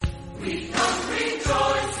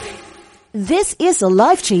This is a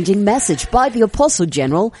life-changing message by the Apostle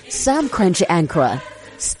General Sam Korankye Ankrah.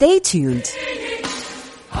 Stay tuned.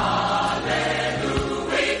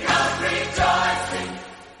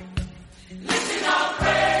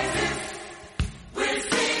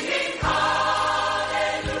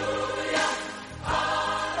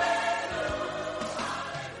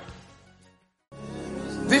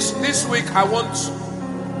 This week I want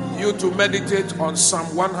you to meditate on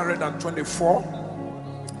Psalm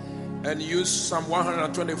 124 and use Psalm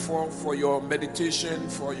 124 for your meditation,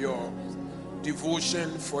 for your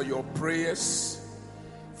devotion, for your prayers,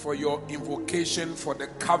 for your invocation, for the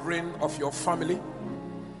covering of your family,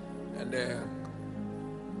 and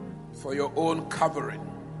for your own covering.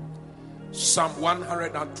 Psalm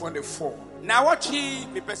 124. Now what he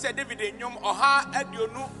said David nyom oha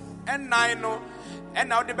aduonu ennan and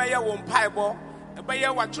now the bear won't piebo, a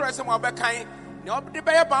bear what try some of a kind, no the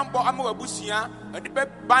bear bambo ama wabusia, a the bear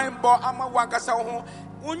bambo ama wakasa ho,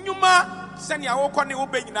 unyuma send ya okoni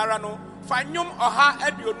ubeginarano, fanyum oha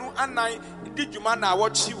aduonu anai, did you man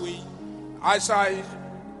what she we? As I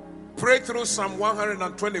prayed through Psalm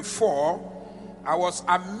 124, I was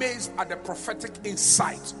amazed at the prophetic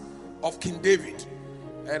insight of King David,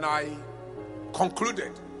 and I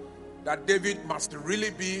concluded that David must really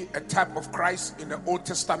be a type of Christ in the Old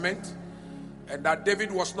Testament, and that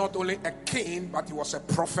David was not only a king, but he was a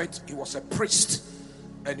prophet, he was a priest,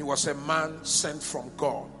 and he was a man sent from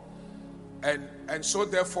God. And so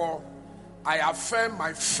therefore, I affirm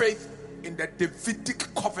my faith in the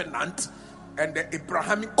Davidic covenant and the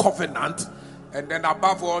Abrahamic covenant, and then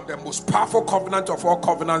above all, the most powerful covenant of all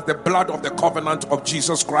covenants, the blood of the covenant of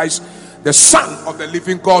Jesus Christ, the Son of the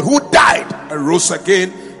living God, who died and rose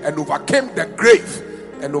again and overcame the grave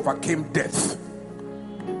and overcame death.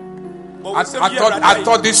 I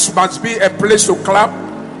thought this must be a place to clap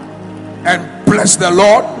and bless the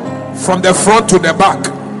Lord from the front to the back.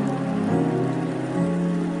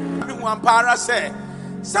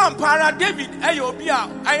 David ayobia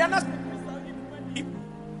ayana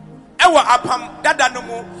ewa apam dada no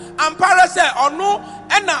mu ampara se onu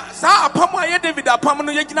ena sa apam aye David apam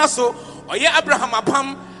no yegina so oye Abraham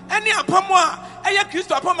apam eni apam a eye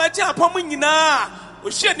Kristo apam a ti apam nyina o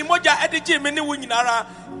hie ni moja edije me ne wo nyinara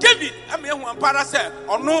David am ehu ampara se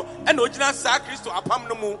onu ena ogina sa Kristo apam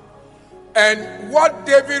no mu. And what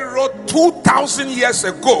David wrote 2,000 years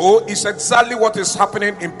ago is exactly what is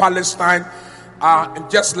happening in Palestine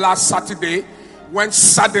just last Saturday, when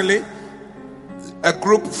suddenly a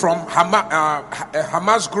group from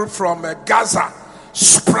Hamas group from Gaza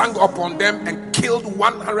sprang upon them and killed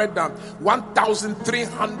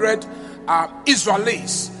 1,300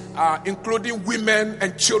 Israelis, including women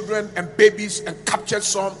and children and babies, and captured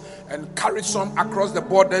some and carried some across the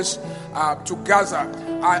borders to Gaza.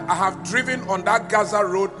 I have driven on that Gaza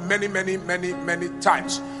road many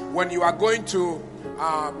times. When you are going to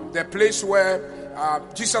the place where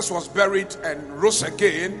Jesus was buried and rose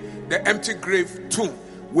again, the empty grave tomb,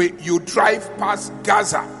 you drive past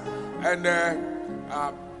Gaza, and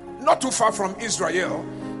not too far from Israel,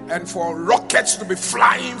 and for rockets to be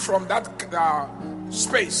flying from that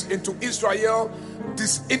space into Israel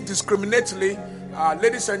indiscriminately,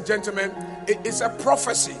 ladies and gentlemen, it's a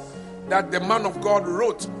prophecy that the man of God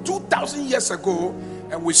wrote 2,000 years ago,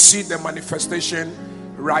 and we see the manifestation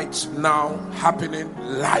right now happening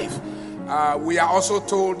live. We are also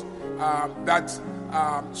told that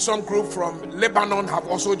some group from Lebanon have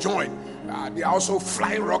also joined. They are also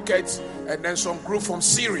flying rockets, and then some group from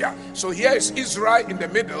Syria. So here is Israel in the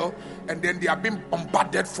middle, and then they are being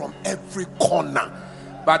bombarded from every corner.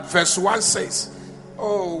 But verse 1 says,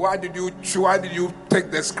 oh, why did you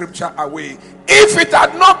take the scripture away? If it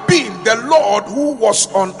had not been the Lord who was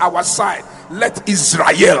on our side, let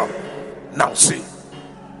Israel now say.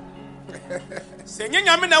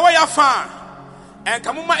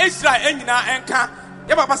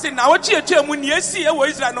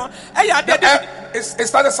 It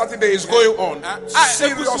started Saturday, is going on.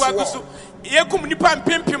 Serious war. Yekum nipa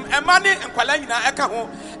mpempem emane enkwala nyina eka ho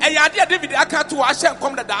eyade David aka to ahye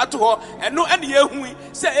nkom dada ato ho eno ene yehu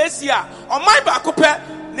se Asia oman ba kopɛ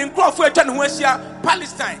ne nkrofo atwa ne ho Asia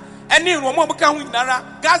Palestine ene romo omuka ho nyinara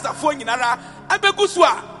Gaza fo nyinara abegusu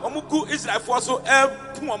a omugu Israel fo so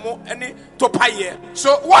epuomo ene topaye.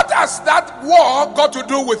 So what has that war got to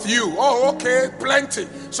do with you? Oh, okay, plenty.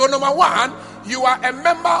 So number one, you are a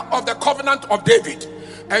member of the covenant of David,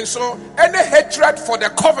 and so any hatred for the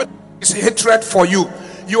covenant is hatred for you.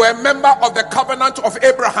 You are a member of the covenant of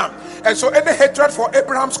Abraham, and so any hatred for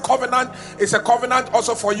Abraham's covenant is a covenant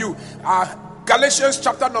also for you. Galatians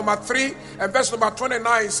chapter number 3 and verse number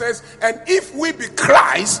 29 says, and if we be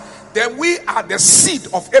Christ, then we are the seed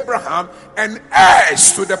of Abraham and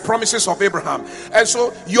heirs to the promises of Abraham. And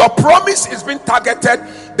so your promise is being targeted,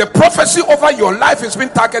 the prophecy over your life is being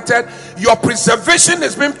targeted, your preservation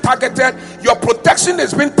is being targeted, your protection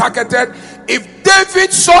is being targeted. If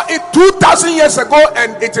David saw it 2,000 years ago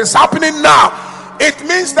and it is happening now, it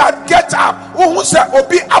means that get up. When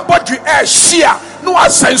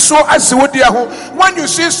you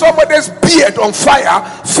see somebody's beard on fire,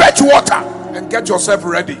 fetch water and get yourself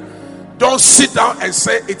ready. Don't sit down and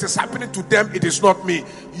say it is happening to them, it is not me.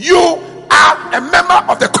 You are a member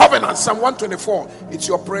of the covenant. Psalm 124. It's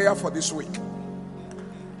your prayer for this week.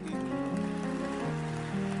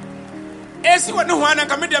 Esi wa no ho ana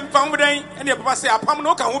kamedem pamuden ene papa say apam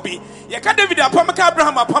no ka ho bi ye ka David apam ka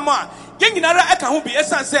Abraham apam a ye nyinara aka ho bi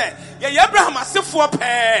esan say ye Abraham asefo pe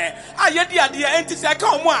a ye di ade enti say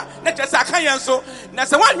ka omo a na kyerɛ sɛ aka yɛn so na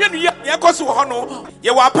sɛ wanhwɛ no ye kɔso ho no ye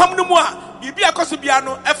wa apam no mu a bibi akɔso bia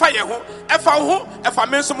no ɛfa ye ho ɛfa ho ɛfa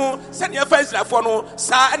menso mu sɛ ne ɛfa Israelfo no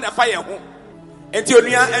saa na ɛfa ye ho enti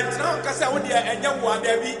onua entra ka sɛ wo de enye wo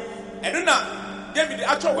ada bi ɛno na David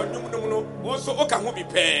atwa wa num no wo so o ka ho bi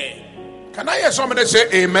pe. Can I hear somebody say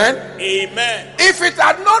amen? Amen. If it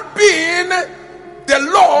had not been the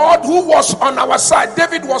Lord who was on our side,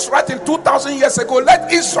 David was writing 2,000 years ago. Let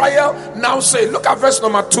Israel now say, look at verse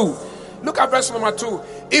number 2. Look at verse number 2.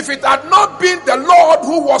 If it had not been the Lord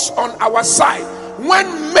who was on our side,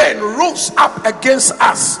 when men rose up against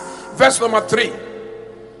us, verse number 3,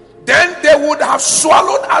 then they would have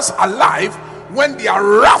swallowed us alive when their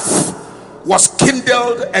wrath was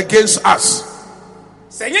kindled against us.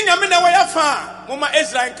 Senye nyame na waya fa mama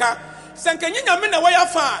Israel nka senkenye nyame na waya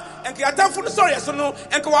fa enka yatamfo no sori so no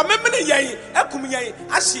enka wa memene yen akum yen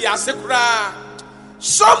ahye ase kura.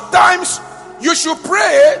 Sometimes you should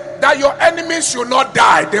pray that your enemies should not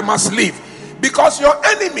die, they must live, because your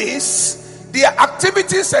enemies, their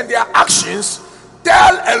activities and their actions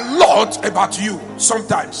tell a lot about you.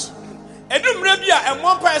 Sometimes edumre bia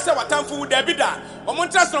enmo pa ese watamfo David a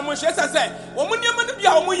omontra so mo hwesa se omuniema no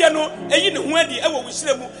bia omoye no eyi ne ho adi e wo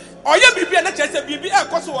wusire mu oye bibia na kyerese bibi e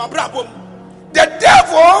koso wa brabom. The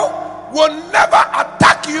devil will never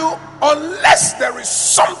attack you unless there is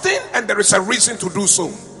something and there is a reason to do so.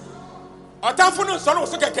 Otamfo no so no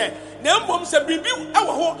so keke na mbom se bibi e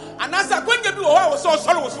wo ho anasa kwanya bi wo ho so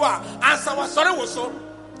so wo so a ansa wa so wo so.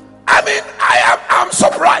 I mean, I'm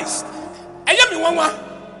surprised. Eye mi wanwa.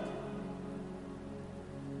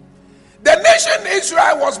 The nation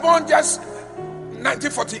Israel was born just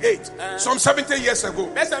 1948, some 70 years ago.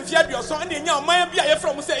 70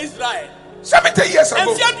 years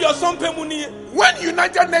ago. When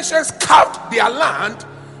United Nations carved their land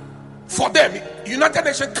for them, United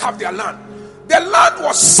Nations carved their land. The land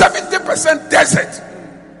was 70% desert,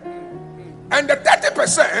 and the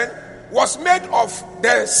 30% was made of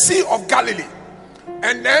the Sea of Galilee,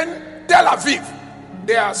 and then Tel Aviv,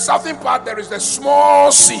 their southern part, there is the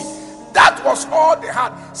small sea. That was all they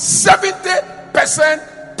had.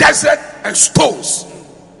 70% desert and stones.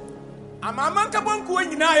 Amamanka bonku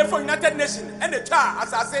nyina for United Nations and the tar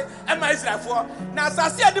asase ema Israel for na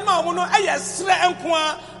asase adima omo no eye sre enko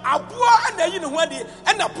a aboa na yi ne ho ade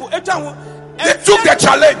na po etwa ho. They took the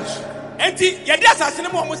challenge. Enti yede asase ne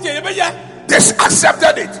mo omo se ye be ye. They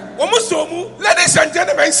accepted it. Ladies and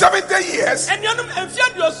gentlemen, 70 years,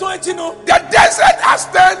 the desert has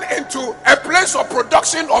turned into a place of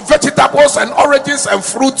production of vegetables and oranges and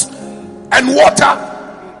fruits and water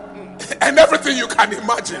and everything you can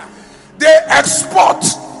imagine. They export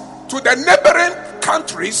to the neighboring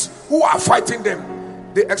countries who are fighting them.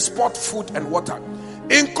 They export food and water,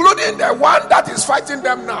 including the one that is fighting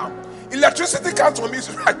them now. Electricity comes from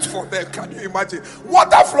Israel for them. Can you imagine?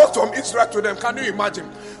 Water flows from Israel to them. Can you imagine?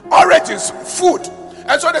 Oranges, food.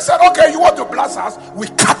 And so they said, okay, you want to blast us? We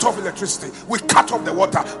cut off electricity. We cut off the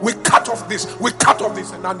water. We cut off this. We cut off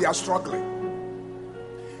this. And now they are struggling.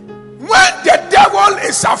 When the devil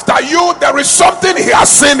is after you, there is something he has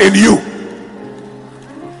seen in you.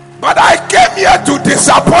 But I came here to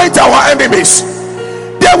disappoint our enemies.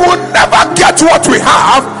 They will never get what we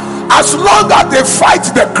have as long as they fight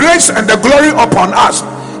the grace and the glory upon us.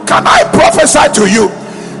 Can I prophesy to you?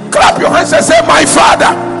 Clap your hands and say, my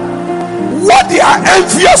Father, what they are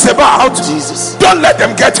envious about, Jesus, don't let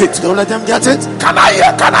them get it. Don't let them get it. Can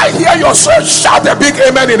I hear your son shout a big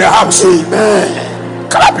amen in the house? Amen.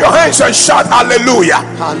 Clap your hands and shout hallelujah.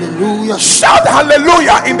 Hallelujah. Shout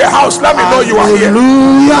hallelujah in the house. Let me know you are here.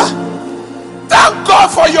 Hallelujah. Thank God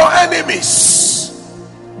for your enemies.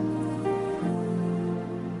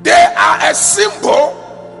 They are a symbol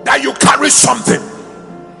that you carry something.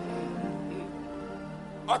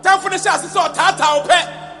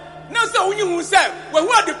 Now say when you say when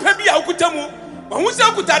who are the pebi a okutamu. When who say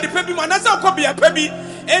okuta the pebi man na say okobi a pebi.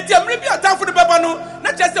 Enti amre bi atan for the baba no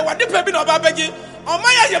na che say what the pebi na obabeji.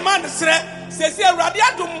 Omaya ye man sre sesi awrade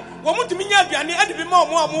adom wo mutumi nya aduane ade bi ma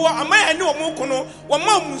omo amaya ne omo kono wo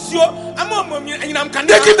ma musuo ama omo anyinam kan.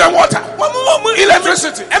 They give them water,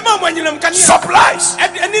 electricity, supplies,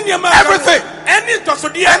 everything. And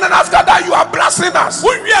then after that you are blessing us.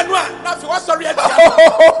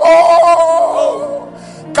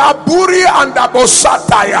 Kaburi and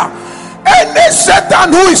Abosataya. Any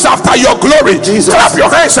Satan who is after your glory, Jesus, clap your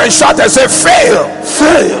hands and shout and say, fail,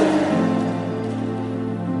 fail.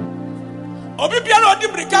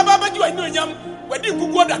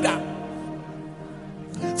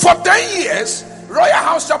 For 10 years,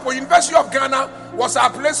 Royalhouse Chapel, University of Ghana was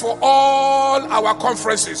our place for all our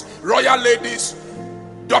conferences. Royal Ladies,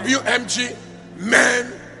 WMG,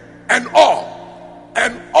 men, and all.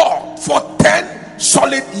 For 10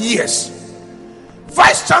 solid years.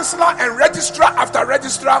 Vice Chancellor and Registrar after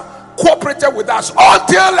Registrar cooperated with us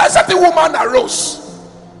until a certain woman arose.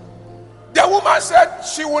 The woman said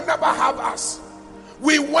she will never have us.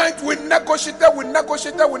 We went, we negotiated.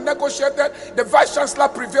 The Vice Chancellor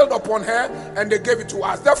prevailed upon her and they gave it to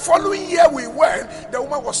us. The following year we went, the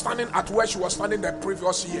woman was standing at where she was standing the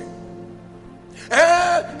previous year.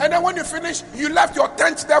 And then when you finish, you left your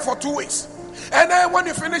tent there for 2 weeks. And then when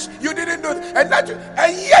you finish, you didn't do it. And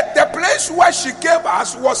yet the place where she gave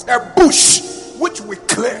us was a bush which we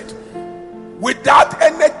cleared without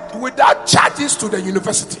charges to the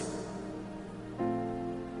university.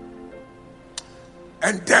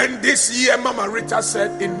 And then this year, Mama Rita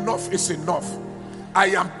said, enough is enough. I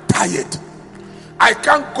am tired. I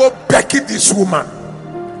can't go begging this woman.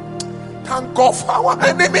 Thank God for our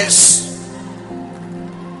enemies.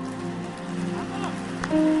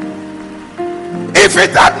 If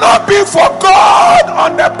it had not been for God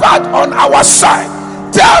on our side,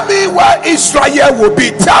 tell me where Israel will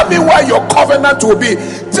be. Tell me where your covenant will be.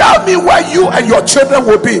 Tell me where you and your children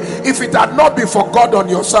will be. If it had not been for God on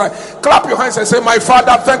your side, clap your hands and say, my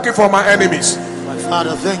Father, thank you for my enemies. My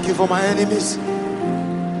Father, thank you for my enemies.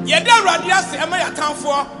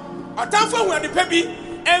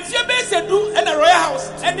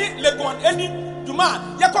 Duma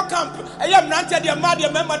yako camp eya mnante de ma de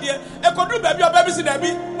mema de ekodu baby obabi si dabi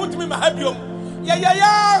mutumi ma habiom ya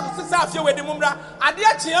sisa afie we de mumra ade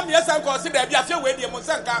a kye am yesa ko si dabi afie we de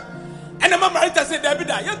musanka ena ma marita se dabi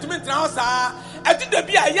da yentumi ntra ho saa etu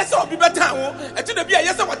dabi a yesa obi beta ho etu dabi a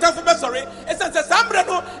yesa watanfo be sori esa se sambre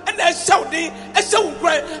no ena ehyew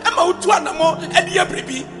nkran ema utu anamo ede ya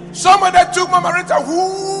bribi. Somebody took Mama Rita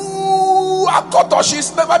who I thought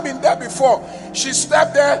she's never been there before. She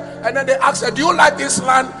stepped there and then they asked her, do you like this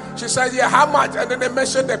land? She said, yeah, how much? And then they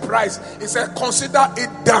mentioned the price. He said, consider it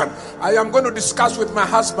done. I am going to discuss with my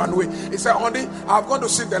husband. He said, honey, I'm going to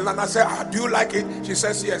see the land. I said, do you like it? She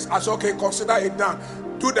says, yes. I said, okay, consider it done.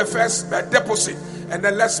 Do the first deposit and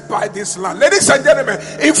then let's buy this land. Ladies and gentlemen,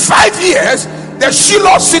 in 5 years, the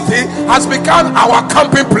Shiloh city has become our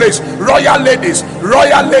camping place. Royal Ladies,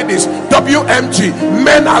 WMG,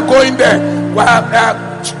 men are going there.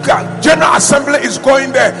 General Assembly is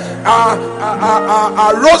going there.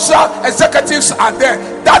 Rosa executives are there.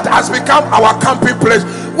 That has become our camping place.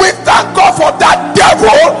 We thank God for that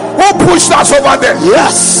devil who pushed us over there.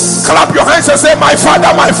 Yes. Clap your hands and say, my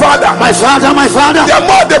Father, my Father. My Father, my Father. The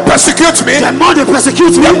more they persecute me, the more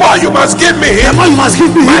you must give me. My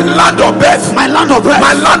land of birth. My land of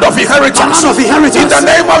inheritance. In the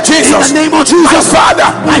name of Jesus. My Father.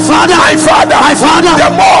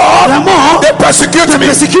 The more they persecute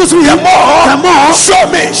me, the more show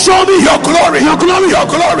me your glory.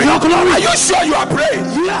 Are you sure you are praying?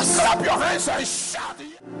 Yes. Clap your hands and shout.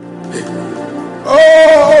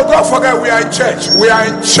 Oh, don't forget we are in church.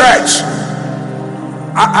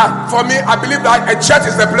 For me, I believe that a church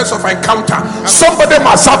is the place of encounter. Somebody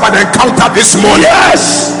must have an encounter this morning.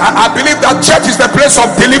 Yes. I believe that church is the place of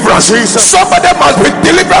deliverance. Jesus. Somebody must be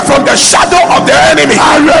delivered from the shadow of the enemy.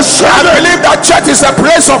 I believe that church is a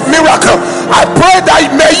place of miracle. I pray that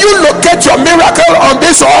may you locate your miracle on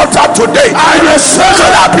this altar today. I receive it.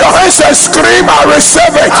 Clap your hands and scream, I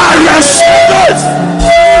receive it. I receive it.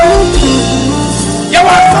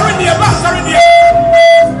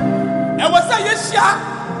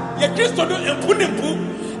 Ye Kristo do empu e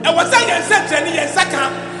wasa yen setreni yen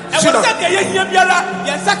saka e wasa de ye hia biara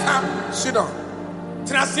yen saka. Sit down.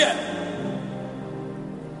 Trasie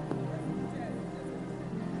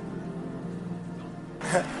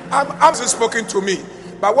I'm spoken to me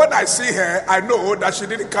But when I see her, I know that she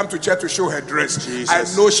didn't come to church to show her dress. Jesus. I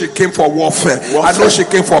know she came for warfare. I know she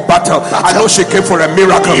came for battle. I know she came for a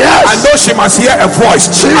miracle. Yes. I know she must hear a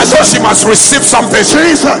voice. Jesus. I know she must receive something.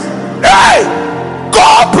 Jesus. Hey,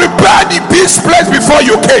 God prepared this place before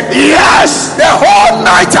you came. Yes. The whole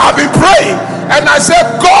night I've been praying, and I said,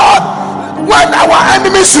 God, when our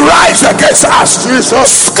enemies rise against us,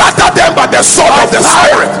 Jesus, scatter them by the sword of the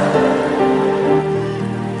Spirit.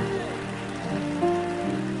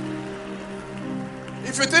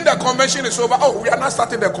 If you think the convention is over, we are not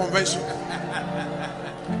starting the convention.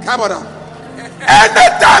 Come on now.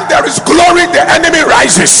 Anytime there is glory, the enemy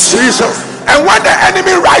rises. Jesus. And when the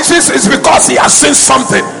enemy rises, it's because he has seen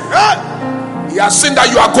something. He has seen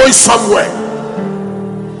that you are going somewhere.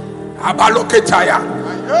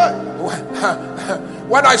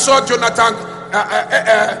 When I saw Jonathan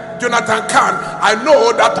Khan, I know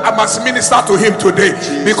that I must minister to him today,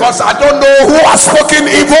 because I don't know who has spoken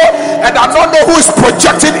evil, and I don't know who is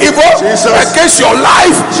projecting evil against your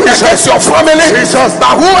life, against your family.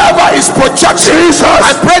 But whoever is projecting,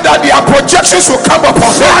 I pray that their projections will come upon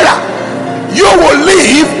fire. You will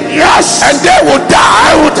live, yes, and they will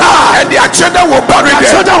die, and their children will bury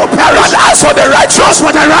them. But as for the righteous,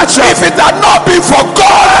 if it had not been for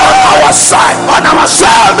God on our side,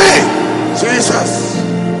 tell me.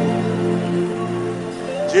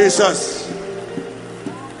 Jesus.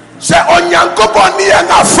 Say onyankopon ni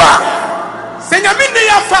engafa. Say nyame ne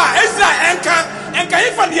yafa Ezra enka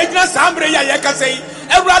ifa ne yegina sambre ya yeka sei.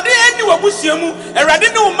 Ewrade eni wabusua mu,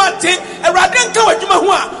 ewrade ne wo mate, ewrade nka wadwuma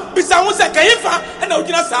ho a bisa ho se kaifa na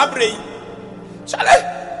ogina sambre yi.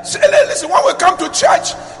 Listen, when we come to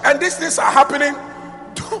church and these things are happening,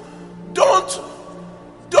 don't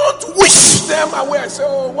wish them away and say,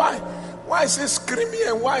 oh, why is he screaming,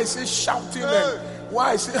 and why is he shouting, and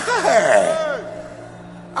why is he...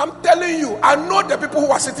 I'm telling you, I know the people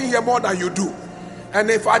who are sitting here more than you do. And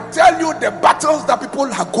if I tell you the battles that people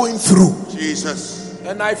are going through, Jesus,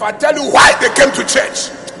 and if I tell you why they came to church,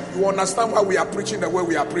 you understand why we are preaching the way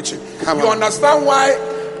we are preaching. You understand why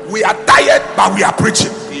we are tired, but we are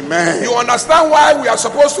preaching. Amen. You understand why we are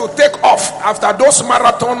supposed to take off after those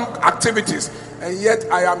marathon activities, and yet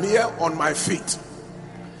I am here on my feet,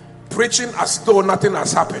 preaching as though nothing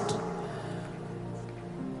has happened,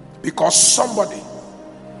 because somebody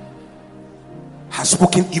has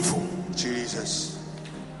spoken evil. Jesus.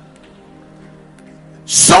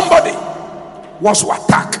 Somebody wants to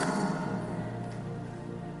attack.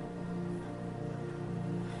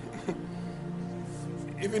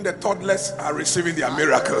 Even the toddlers are receiving their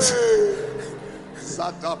miracles.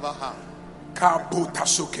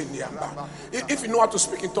 If you know how to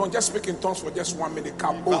speak in tongues, just speak in tongues for just 1 minute.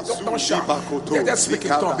 Don't shout. Just speak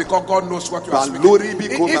in tongues, because God knows what you are speaking.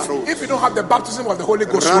 If you don't have the baptism of the Holy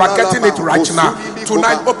Ghost, you are getting it right now.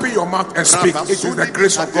 Tonight, open your mouth and speak. It is the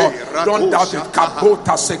grace of God. Don't doubt it. You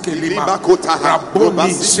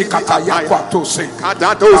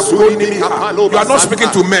are not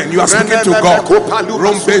speaking to men, you are speaking to God.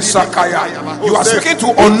 You are speaking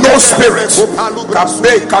to unknown spirits.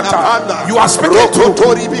 You are speaking to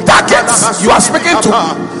targets. You are speaking to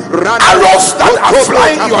arrows that are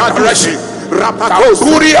flying your direction.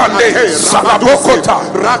 Rakaturi and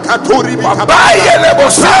Salabokota.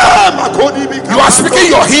 You are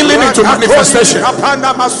speaking your healing into manifestation.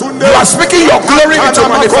 You are speaking your glory into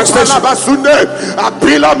manifestation.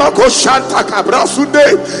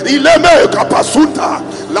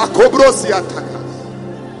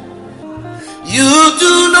 You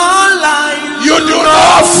do not lie. You do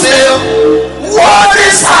not fail. What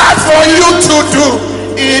is hard for you to do?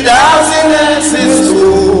 It doesn't exist.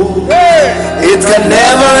 It can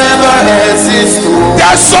never ever exist.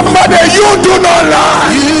 There's somebody, you do not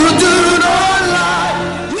lie. You do not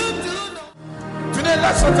lie. You do not. Today,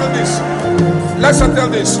 let's settle this. Let's settle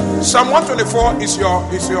this. Psalm 124 is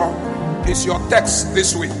your text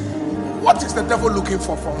this week. What is the devil looking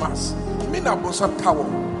for from us? Tower.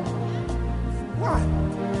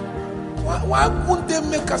 Why won't they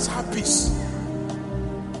make us have peace?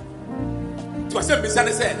 Number 1,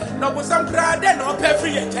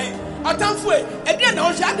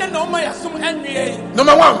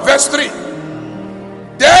 verse 3.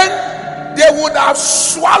 Then they would have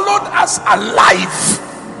swallowed us alive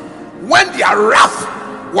when their wrath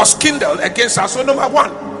was kindled against us. So number 1,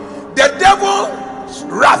 the devil's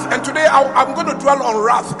wrath. And today I'm going to dwell on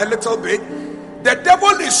wrath a little bit. The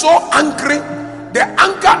devil is so angry. The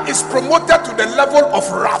anger is promoted to the level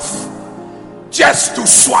of wrath, just to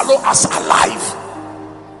swallow us alive.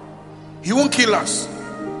 He won't kill us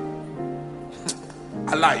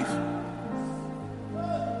alive.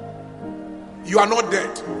 You are not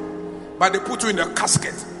dead, but they put you in a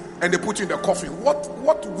casket and they put you in the coffin.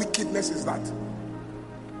 What wickedness is that?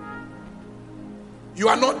 You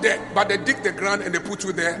are not dead, but they dig the ground and they put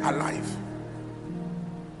you there alive.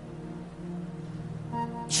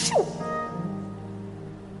 Sure.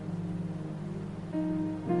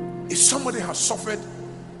 If somebody has suffered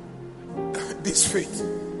this fate,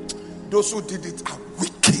 those who did it are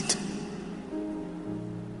wicked.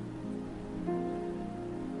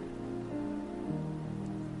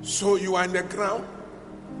 So you are in the ground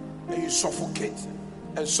and you suffocate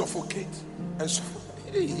and suffocate and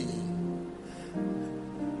suffocate.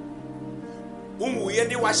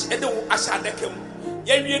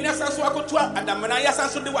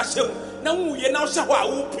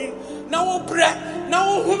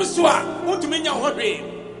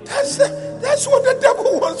 That's what the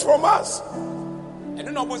devil wants from us.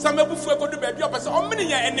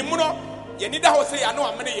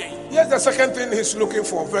 Here's the second thing he's looking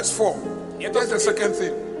for, verse 4. Here's the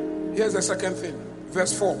second thing,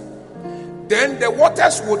 verse 4. Then the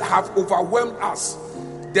waters would have overwhelmed us.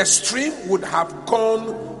 The stream would have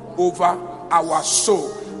gone over our soul.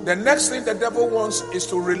 The next thing the devil wants is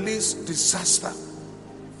to release disaster.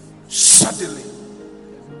 Suddenly.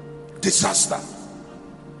 Disaster.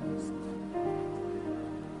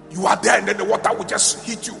 You are there and then the water will just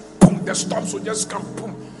hit you. Boom. The storms will just come.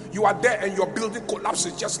 Boom. You are there and your building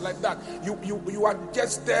collapses just like that. You are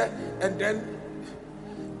just there and then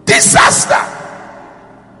disaster.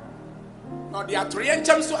 No, the Atrian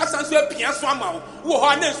Cham so as answer Piasso Amau, who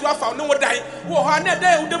harness Rafa, no die, who harness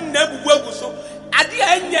them never will so. Adia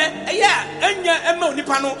Enya, Emma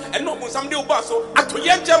Nipano, and no Musamdi Basso,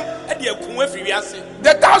 Atrian Cham, and the Kumwefiasi.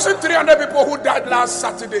 The 1,300 people who died last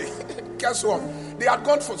Saturday, guess what? They had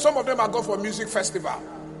gone for, some of them had gone for a music festival.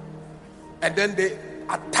 And then they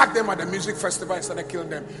attacked them at the music festival instead of killing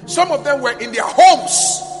them. Some of them were in their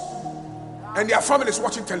homes and their families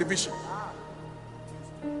watching television.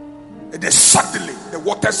 And then suddenly the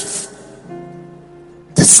waters,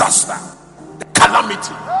 disaster, the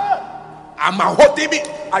calamity. I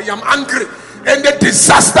am angry. And the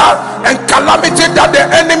disaster and calamity that the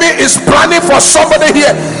enemy is planning for somebody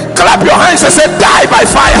here. Clap your hands and say, die by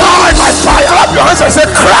fire. Die by fire. Clap your hands and say,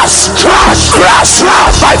 crash, crash, crash,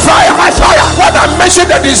 crash by fire. By fire. When I mention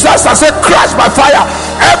the disaster, I say, crash by fire.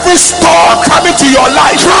 Every storm coming to your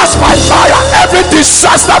life, crash by fire. Every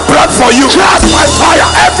disaster planned for you, crash by fire.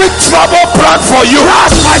 Every trouble planned for you,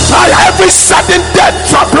 crash by fire. Every sudden death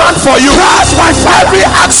planned for you, crash by fire. Every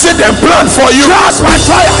accident planned for you, crash by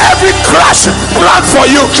fire. Every crash planned for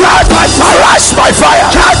you, crash by fire. Crash by fire.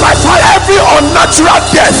 Crash by fire. Every unnatural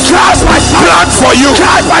death, crash by fire. Planned for you,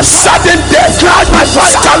 crash by sudden death, crash by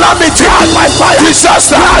fire. Calamity, crash by fire.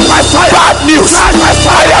 Disaster, crash by fire. Bad news, crash by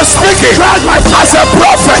fire. I am speaking as a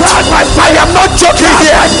prophet. I am not joking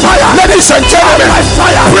here. Ladies and gentlemen,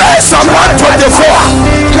 pray Psalm 124.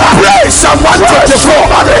 Pray Psalm 124.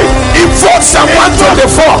 Invoke Psalm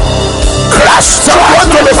 124. Crash Psalm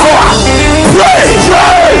 124. Pray,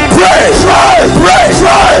 pray, pray, pray, pray,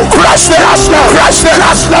 pray. Crash them, crash them,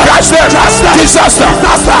 crash them. Disaster,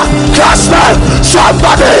 crash them.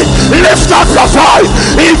 Somebody lift up your voice.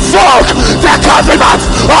 Invoke the covenant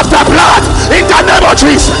of the blood in the name of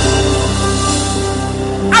Jesus.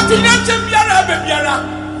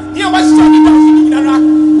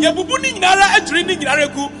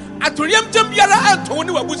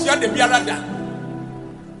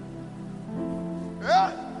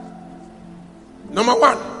 Number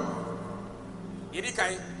one,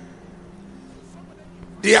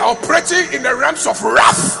 they are operating in the realms of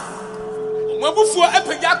wrath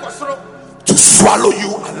to swallow you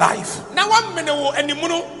alive,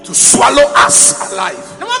 to swallow us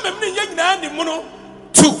alive.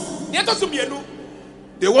 2,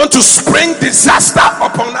 they want to spring disaster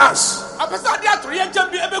upon us.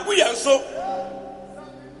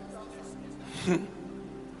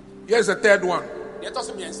 Here's the third one.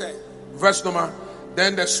 Verse number,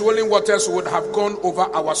 then the swollen waters would have gone over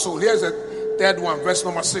our soul. Here's the third one, verse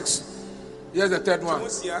number 6. Here's the third one.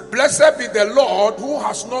 Blessed be the Lord who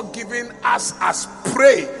has not given us as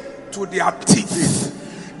prey to their teeth.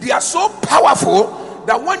 They are so powerful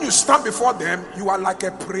that when you stand before them, you are like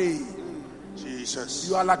a prey. Jesus.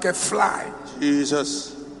 You are like a fly.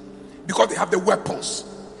 Jesus. Because they have the weapons,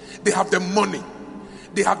 they have the money,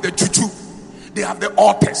 they have the juju, they have the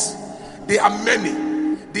altars. They are many.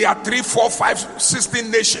 They are 3, 4, 5, 16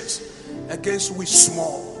 nations against we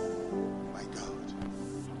small. My God.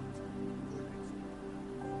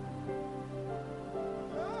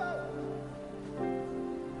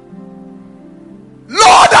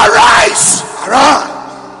 Lord, arise. Arise.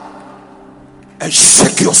 And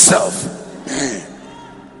shake yourself. Man.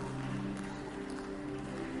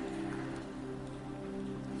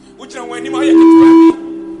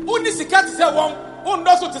 one, one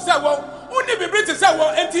does to say one, only be British say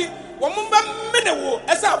one empty, one minute,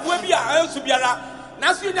 as I will be a Subiara.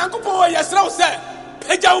 Nasu Yankopo, yes, now say,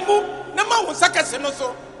 Pejaumu, Nama Sakas and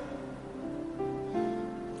also.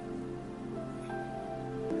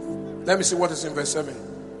 Let me see what is in verse 7.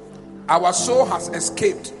 Our soul has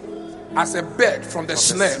escaped as a bird from the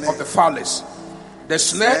snare of the fowlers. The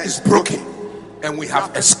snare is broken and we have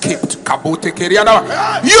escaped. You will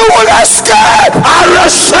escape. I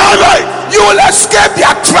receive it. You will escape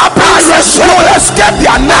their trap. You will escape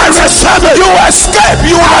their nets. You will escape.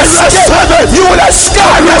 You will escape. You will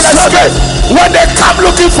escape. You will escape. When they come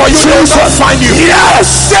looking for you, they will not find you.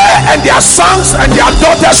 Yes. They and their sons and their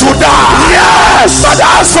daughters will die. Yes. But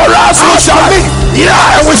as for us, we shall live.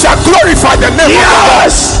 Yeah, and we shall glorify the name of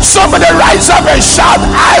God. Somebody rise up and shout,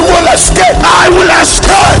 I will escape. I will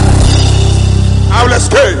escape. I will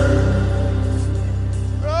escape.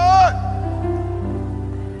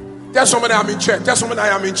 Tell somebody I'm in church. Tell somebody I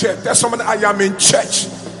am in church. Tell somebody I am in church.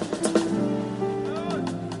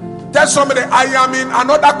 Tell somebody I am in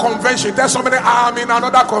another convention. Tell somebody I am in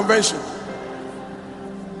another convention.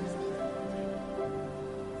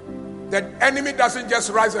 The enemy doesn't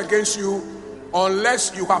just rise against you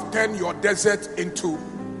unless you have turned your desert into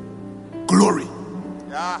glory.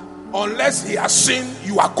 Yeah. Unless he has seen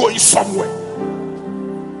you are going somewhere.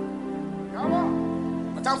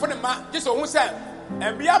 Just who said,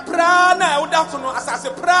 and be a prana, Udasono,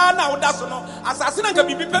 assassin prana, Udasono, assassin can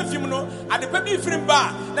be perfume, and the baby film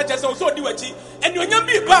bar, that just also do it, and your young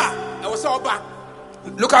bar, I was all back.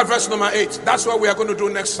 Look at verse number 8. That's what we are going to do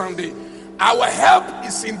next Sunday. Our help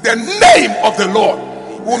is in the name of the Lord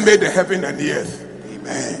who made the heaven and the earth.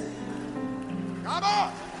 Amen. Come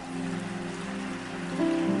on.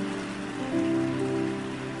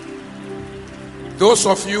 Those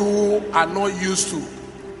of you who are not used to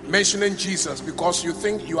mentioning Jesus because you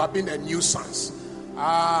think you have been a nuisance,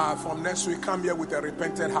 from next week come here with a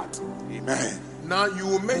repentant heart. Amen. Now you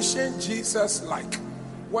will mention Jesus like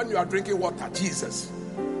when you are drinking water, Jesus.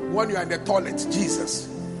 When you are in the toilet, Jesus.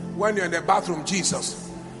 When you're in the bathroom, Jesus.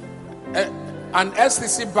 An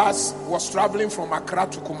STC bus was traveling from Accra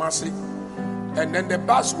to Kumasi, and then the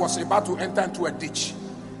bus was about to enter into a ditch,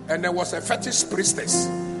 and there was a fetish priestess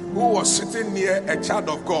who was sitting near a child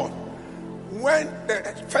of God. When the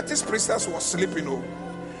fetish priestess was sleeping,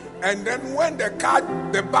 and then when the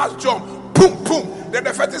bus jumped, boom, boom, then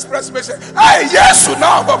the fetish priestess said, hey, yes,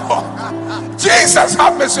 now, Jesus,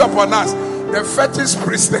 have mercy upon us. The fetish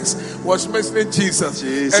priestess was mentioning Jesus.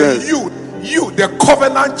 And you, the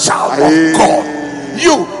covenant child of God,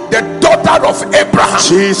 you, the daughter of Abraham,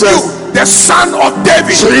 Jesus. You, the son of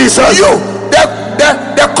David, Jesus. You,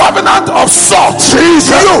 the covenant of salt,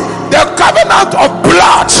 Jesus. You, the covenant of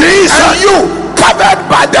blood, Jesus. And you, covered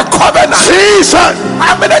by the covenant, Jesus.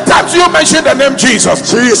 How many times you mention the name Jesus?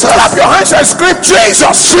 Jesus. Clap your hands and scream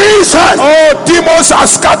Jesus. Jesus. Oh, demons are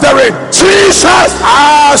scattering. Jesus.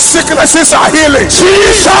 Sicknesses are healing.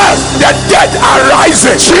 Jesus. The dead are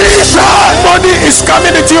rising. Jesus. Money is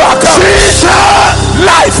coming into your account. Jesus.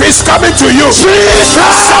 Life is coming to you. Jesus.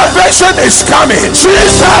 Salvation is coming.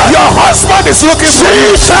 Jesus. Your husband is looking for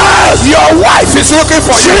you. Jesus. Your wife is looking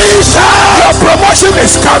for you. Jesus. Your promotion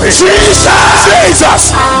is coming. Jesus.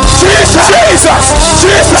 Jesus, Jesus, Jesus,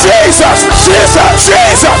 Jesus, Jesus, Jesus,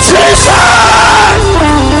 Jesus, Jesus.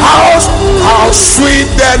 How sweet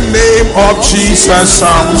the name of Jesus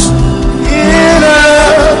sounds.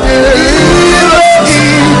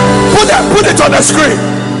 Put it on the screen.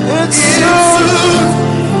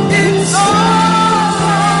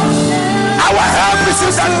 Our help is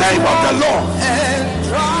in the name of the Lord.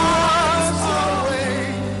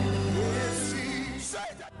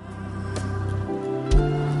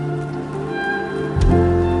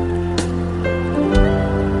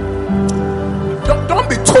 Don't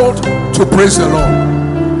be told to praise the Lord.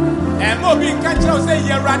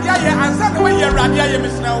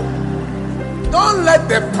 Don't let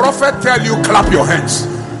the prophet tell you clap your hands.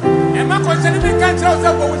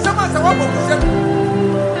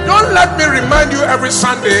 Don't let me remind you every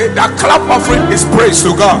Sunday that clap offering is praise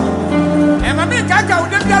to God.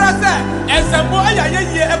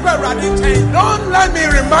 Don't let me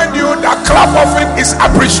remind you that clap offering is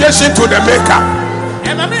appreciation to the Maker.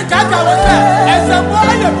 Don't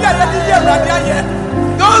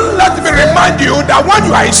let me remind you that when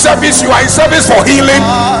you are in service for healing,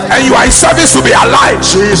 and you are in service to be alive.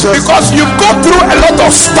 Jesus. Because you've gone through a lot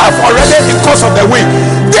of stuff already in course of the week.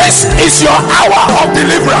 This is your hour of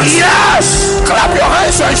deliverance. Yes. Clap your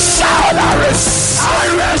hands and shout, I receive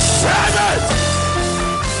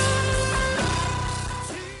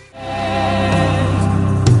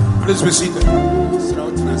it. Please be seated.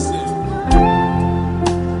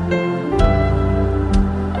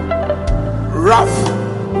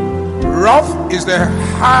 Wrath is the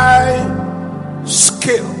high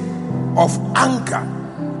scale of anger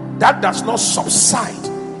that does not subside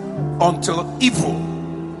until evil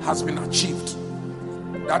has been achieved.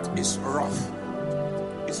 That is wrath.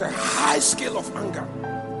 It's a high scale of anger.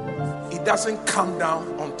 It doesn't come down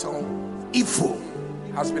until evil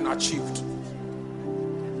has been achieved.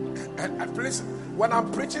 And please, when I'm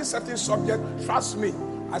preaching certain subject, trust me,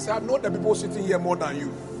 I say I know the people sitting here more than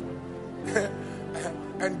you.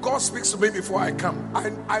 And God speaks to me before I come.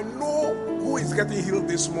 I know who is getting healed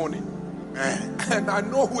this morning. Amen. And I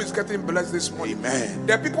know who is getting blessed this morning. Amen.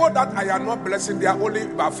 The people that I am not blessing, they are only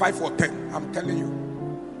about 5 or 10. I'm telling you.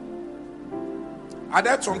 Are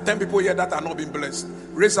there some 10 people here that are not being blessed?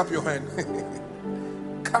 Raise up your hand.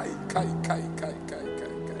 Kai.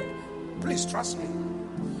 Please trust me.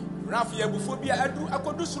 Let me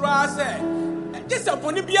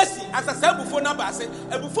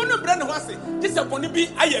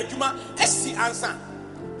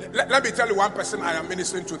tell you one person I am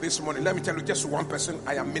ministering to this morning. Let me tell you just one person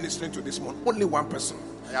I am ministering to this morning. Only one person.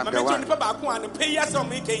 I am the one.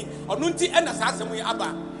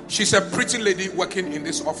 She's a pretty lady working in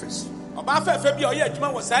this office.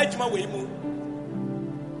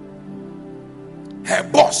 Her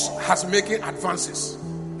boss has making advances.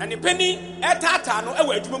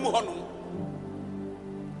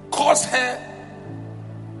 Calls her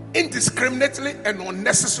indiscriminately and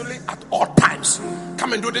unnecessarily at all times.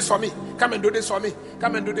 Come and do this for me. Come and do this for me.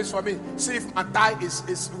 Come and do this for me. See if my tie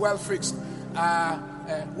is well fixed.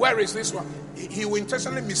 Where is this one? He will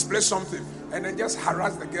intentionally misplace something and then just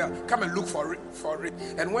harass the girl. Come and look for it.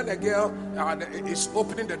 And when the girl is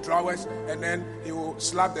opening the drawers, and then he will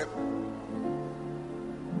slap them.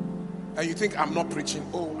 And you think I'm not preaching?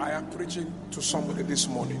 Oh, I am preaching to somebody this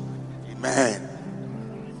morning. Amen.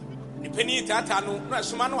 Penny Tatano,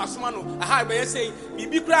 Sumano, Asumano, a high bay say,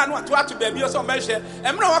 Bibi Crown, what to baby or some measure,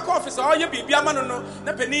 and no office, or you be Biamano,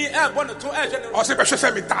 the penny, one or two agents, or say,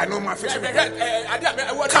 send me tie, no, my face.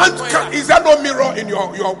 Is there no mirror in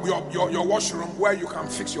your washroom where you can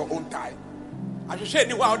fix your own tie? I should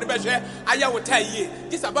say, wow, the measure, I will tell you.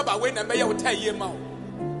 This about when I may tell you more.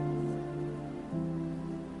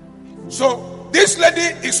 So, this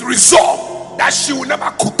lady is resolved that she will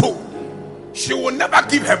never kupo. She will never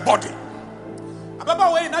give her body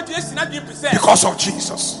because of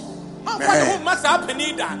Jesus. Amen.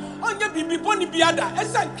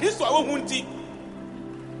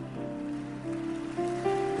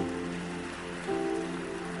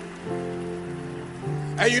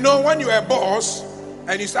 And you know, when you are a boss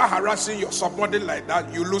and you start harassing your subordinate like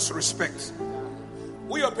that, you lose respect.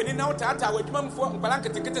 We are penny now tata with mum for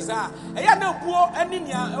Palanca.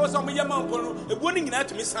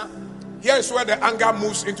 Here is where the anger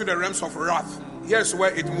moves into the realms of wrath. Here is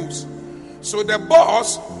where it moves. So the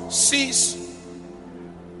boss sees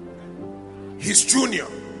his junior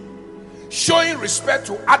showing respect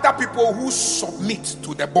to other people who submit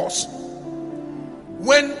to the boss.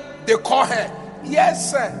 When they call her,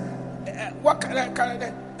 yes sir, what can I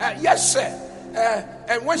yes sir.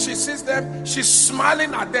 And when she sees them, she's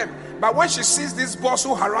smiling at them. But when she sees this boss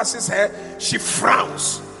who harasses her, she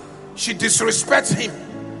frowns. She disrespects him.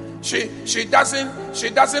 She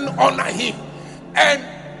doesn't honor him. And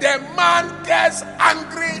the man gets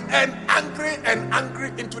angry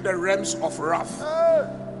into the realms of wrath.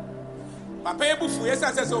 Papa ebufu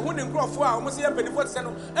yesa says so hunin crofo a omo se penifo se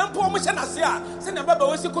no empo omo hye na se a se na baba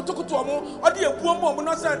we se kotokoto omo ode ebuo mo omo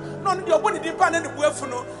no se no no de obo ni dimpa na ne buafu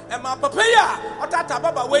no e ma papa ya otata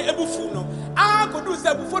baba we ebufu no a kodu se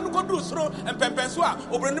ebufu no kodu soro empempenso a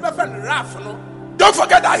obro ne be fa wrath no. Don't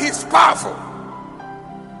forget that he's powerful.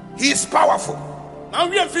 He is powerful. Her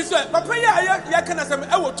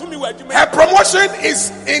promotion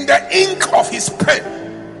is in the ink of his pen.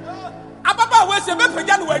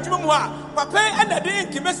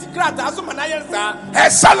 Her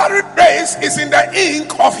salary raise is in the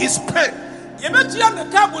ink of his pen.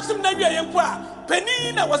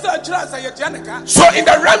 So in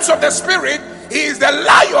the realms of the spirit, he is the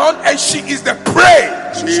lion and she is the prey.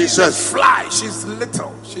 She's a fly, she's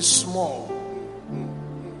little, she's small.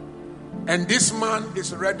 And this man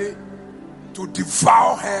is ready to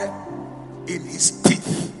devour her in his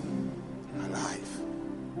teeth alive.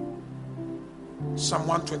 Psalm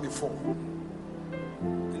 124.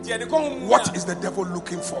 What is the devil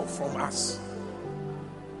looking for from us?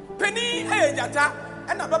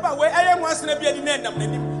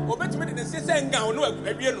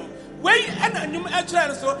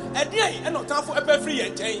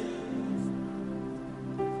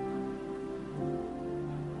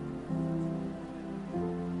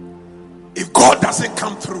 If God doesn't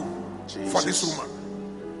come through for this woman,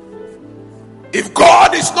 If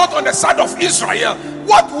God is not on the side of Israel,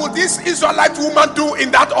 what would this Israelite woman do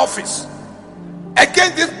in that office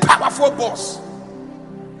against this powerful boss?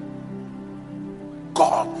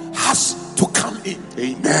 God has to come in.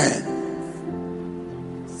 Amen.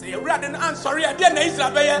 I'm sorry, I didn't Israel.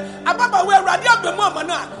 Ababa where radio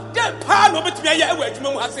mana. Then pa no betimi aye ewa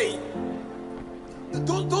adwuma mu ase.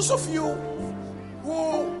 Those of you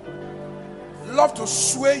who love to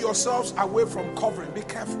sway yourselves away from covering, be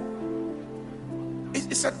careful.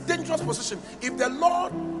 It's a dangerous position. If the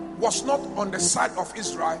Lord was not on the side of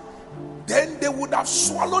Israel, then they would have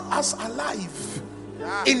swallowed us alive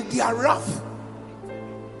in their wrath.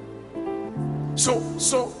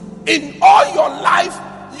 So in all your life,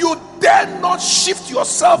 you dare not shift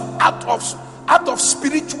yourself out of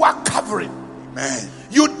spiritual covering. Amen.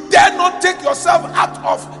 You dare not take yourself out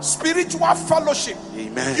of spiritual fellowship.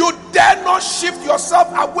 Amen. You dare not shift yourself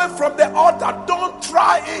away from the altar. Don't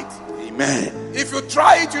try it. Amen. If you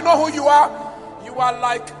try it, you know who you are. You are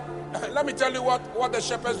like, let me tell you what the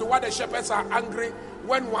shepherds do. Why the shepherds are angry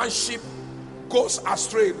when one sheep goes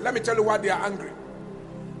astray. Let me tell you why they are angry.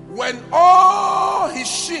 When all his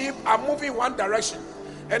sheep are moving one direction,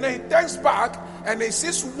 and then he turns back and he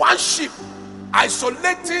sees one sheep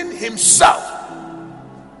isolating himself,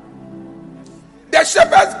 the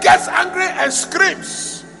shepherd gets angry and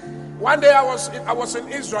screams. One day I was in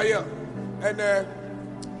Israel, and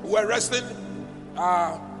we were resting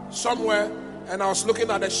somewhere, and I was looking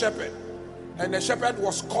at the shepherd, and the shepherd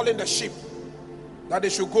was calling the sheep that they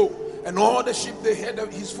should go, and all the sheep, they heard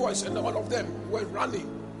his voice, and all of them were running.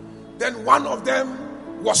 Then one of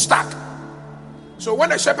them was stuck. So when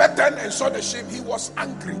the shepherd turned and saw the sheep, he was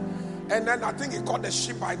angry, and then I think he called the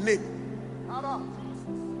sheep by name,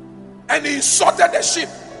 and he insulted the sheep,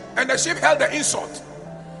 and the sheep held the insult,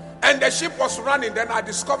 and the sheep was running. Then I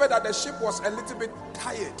discovered that the sheep was a little bit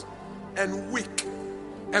tired and weak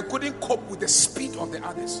and couldn't cope with the speed of the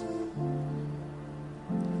others.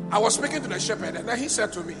 I was speaking to the shepherd, and then he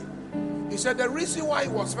said to me, he said the reason why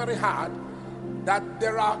it was very hard, that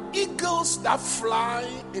there are eagles that fly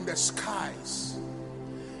in the skies,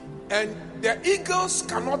 and the eagles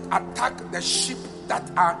cannot attack the sheep that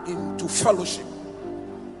are into fellowship,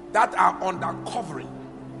 that are under covering,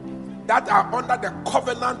 that are under the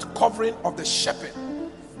covenant covering of the shepherd.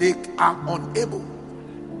 They are unable.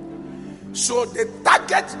 So they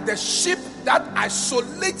target the sheep that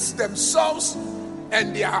isolates themselves,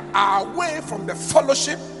 and they are away from the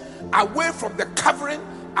fellowship, away from the covering,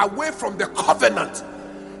 away from the covenant.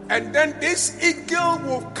 And then this eagle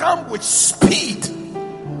will come with speed,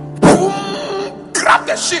 boom, grab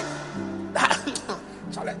the sheep.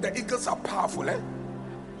 The eagles are powerful, eh?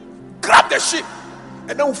 Grab the sheep,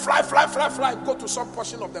 and then we'll fly, go to some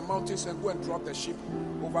portion of the mountains and go and drop the sheep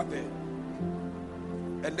over there.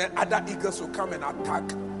 And then other eagles will come and attack,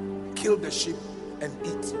 kill the sheep, and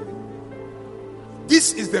eat.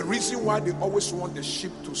 This is the reason why they always want the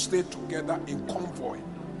sheep to stay together in convoy,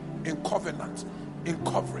 in covenant, in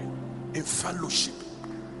covering, in fellowship.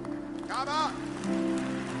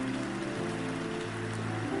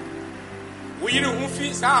 We know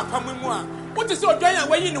who sa pamumwa. What is so giant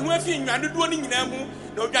way in who fee and doing in them?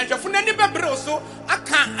 No danger for any better so I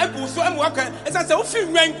can't echo so I'm walking as I say,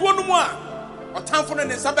 feel rank one more. Or town for the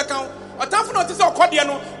Sabacon, or town for notice or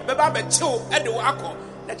Cordiano, the Baba Chill at the Wako.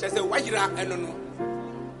 That's just a Wajira and no.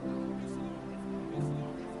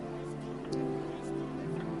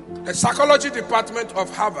 The psychology department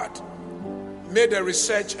of Harvard made a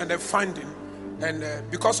research and a finding, and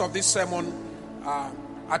because of this sermon,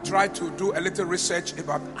 I tried to do a little research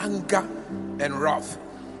about anger and wrath.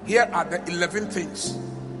 Here are the 11 things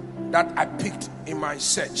that I picked in my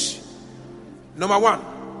search. Number 1,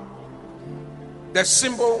 the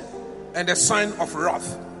symbol and the sign of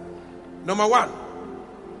wrath. Number 1,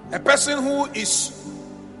 a person who is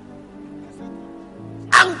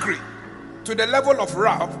angry to the level of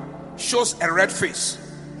wrath shows a red face.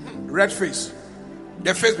 Red face.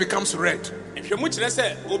 The face becomes red. If you much less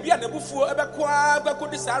say, Obia Nebufu, Ebaqua,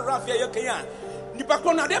 this Rafia Yakaya,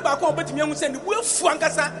 Nipacona, the Baco, but you send Will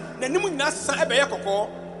Fuangasa, the Nimunasa Ebeako.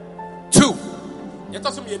 2,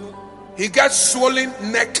 he gets swollen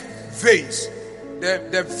neck veins.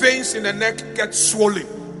 The veins in the neck get swollen.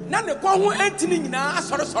 None the one who entering now,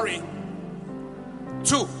 sorry.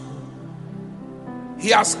 2, he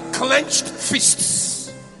has clenched fists.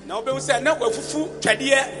 Every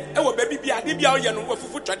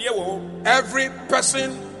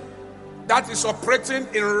person that is operating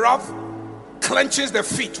in wrath clenches the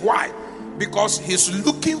feet. Why? Because he's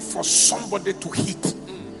looking for somebody to hit.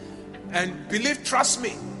 And trust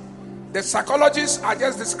me, the psychologists are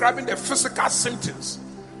just describing the physical symptoms.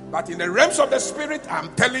 But in the realms of the spirit,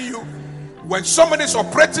 I'm telling you, when somebody is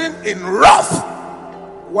operating in wrath,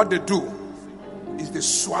 what they do is they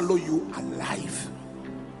swallow you alive.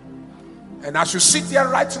 And as you sit here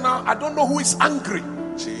right now, I don't know who is angry,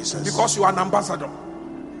 Jesus, because you are an ambassador.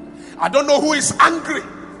 I don't know who is angry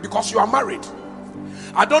because you are married.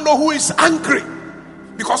 I don't know who is angry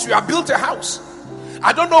because you have built a house.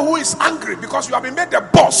 I don't know who is angry because you have been made the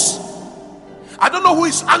boss. I don't know who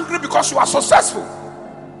is angry because you are successful.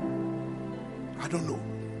 I don't know.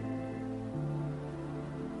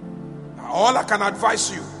 All I can advise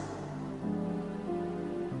you,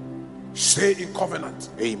 stay in covenant.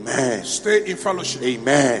 Amen. Stay in fellowship.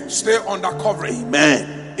 Amen. Stay under covering.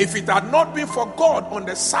 Amen. If it had not been for God on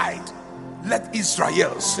the side, let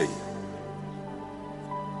Israel say.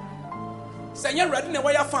 Sanya ready na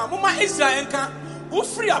waya fa mama Israel nka wo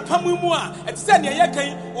free apamu mu a etse ne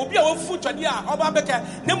yekan obi a wo fu twade a oba beka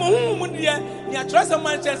ne mo humu de ne atrasa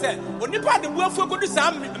man che se onipa de bu afu kodu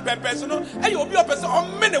sa mpempeso no eye obi opese o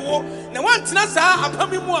mene wo na wantena sa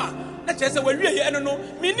apamu mu a na che se wawie ye eno no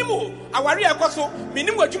minim ho aware ekoso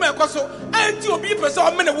minim adwuma ekoso anti obi pese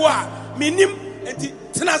o mene wo a minim enti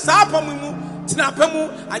tena sa apamu mu tena apamu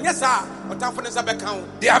anya sa otafo ne sa beka ho.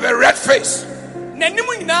 They have a red face. Their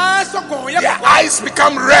eyes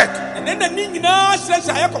become red.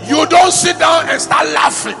 You don't sit down and start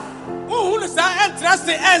laughing.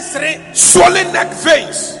 Swollen neck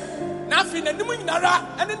veins.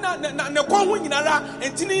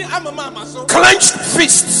 Clenched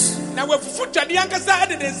fists. Number 4.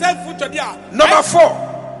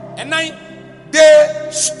 They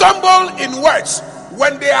stumble in words.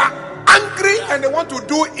 When they are angry and they want to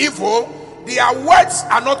do evil, their words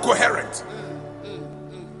are not coherent.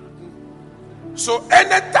 So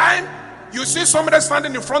anytime you see somebody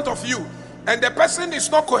standing in front of you and the person is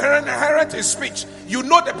not coherent in speech, you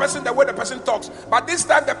know the person, the way the person talks. But this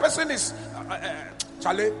time the person is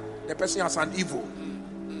Charlie, the person has an evil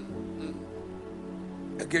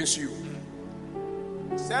against you.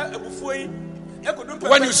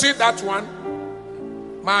 When you see that one,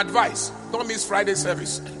 my advice, don't miss Friday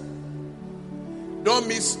service. Don't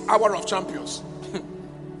miss Hour of Champions.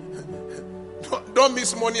 Don't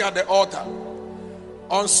miss money at the altar.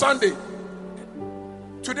 On Sunday,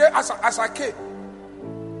 today as I came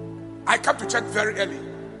to church very early.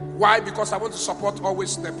 Why? Because I want to support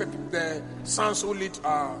always the sons who lead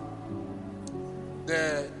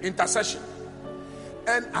the intercession.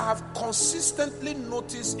 And I have consistently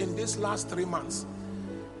noticed in these last 3 months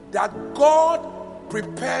that God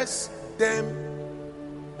prepares them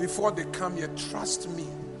before they come here. Trust me.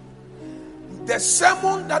 The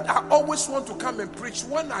sermon that I always want to come and preach,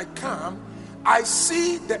 when I come, I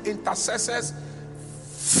see the intercessors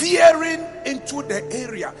fearing into the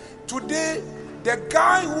area. Today, the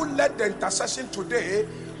guy who led the intercession today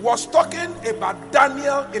was talking about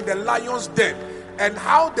Daniel in the lion's den and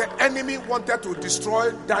how the enemy wanted to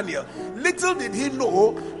destroy Daniel. Little did he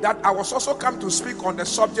know that I was also come to speak on the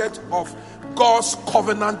subject of God's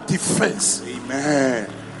covenant defense. Amen.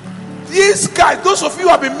 These guys, those of you who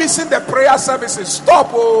have been missing the prayer services,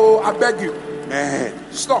 stop, oh, I beg you. Amen.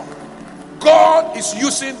 Stop. God is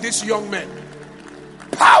using these young men.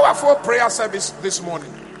 Powerful prayer service this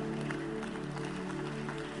morning.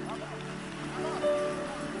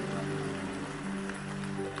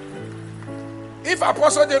 If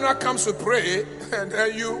Apostle General comes to pray, and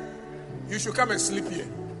then you should come and sleep here.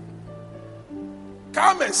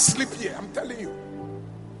 Come and sleep here, I'm telling you.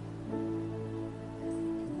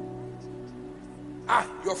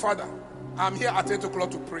 Your father, I'm here at 8 o'clock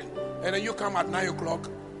to pray. And then you come at 9 o'clock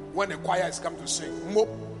when the choir is come to sing. Mo.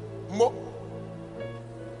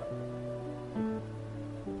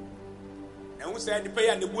 And we said the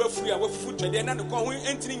prayer and the word free, our food, and then the calling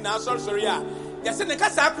entering now. Sorry, yes, and the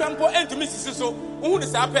Casa Crampo and to Mrs. So, who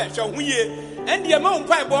is our pet, shall we and the amount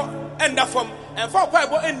Piebo and the form and for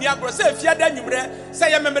Piebo and Niagara, say, if you are done, you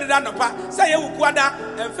say, I remember Danapa, say, Uquada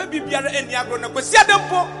and Fabia and Niagara, no, but see them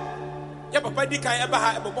for. Papa di kan ever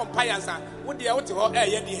have a pompiansa. What the out to her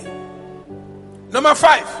Number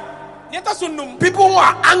 5. Yetasunum. People who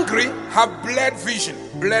are angry have blurred vision.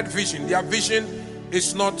 Blurred vision. Their vision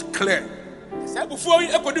is not clear. Before you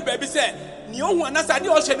echo do baby say, Nio Nasa the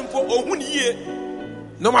ocean for Ohun ye.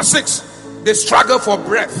 Number 6. They struggle for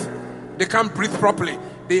breath. They can't breathe properly.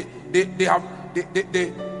 They have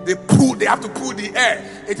to pull the air.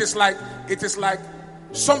 It is like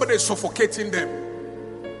somebody is suffocating them.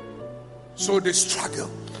 So they struggle.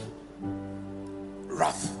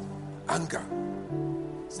 Wrath, anger.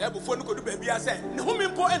 Say before no do baby I say, no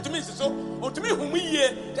important to me so or to me whom we ye.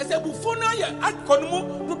 They say before now ye at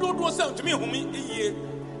Konumu do sound to me whom ye.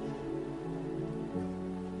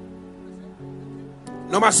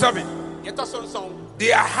 Number 7.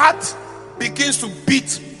 Their heart begins to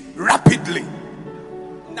beat rapidly.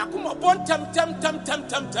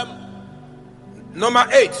 Number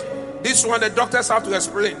 8. This one the doctors have to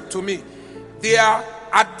explain to me. Their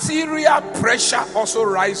arterial pressure also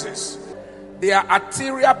rises. Their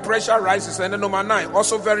arterial pressure rises. And then number 9,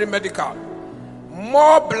 also very medical.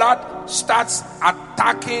 More blood starts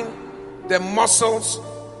attacking the muscles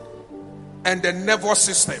and the nervous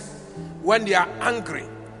system when they are angry.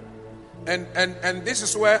 And this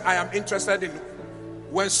is where I am interested in.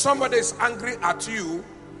 When somebody is angry at you,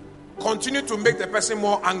 continue to make the person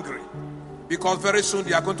more angry, because very soon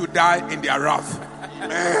they are going to die in their wrath.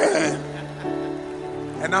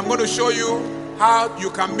 And I'm going to show you how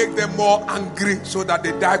you can make them more angry so that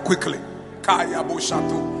they die quickly. Kaya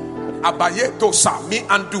Boshato Abayeto Sa Mi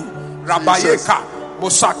Andu Rabayeka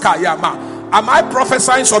Bosaka Yama. Am I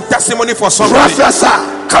prophesying some testimony for somebody? Professor,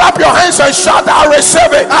 clap your hands and shout, I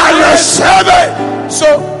receive it. I receive it.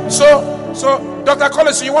 So Dr.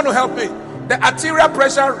 Collins, you want to help me? The arterial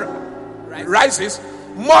pressure rises,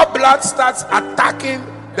 more blood starts attacking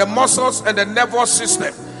the muscles and the nervous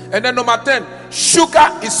system. And then number 10,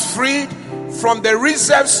 sugar is freed from the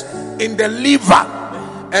reserves in the liver.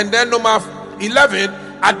 And then number 11,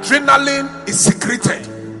 adrenaline is secreted.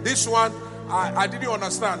 This one I didn't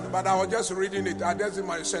understand, but I was just reading it. I just in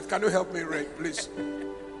my set. Can you help me read, please?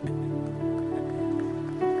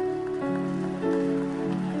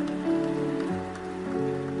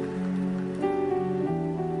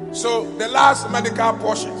 So the last medical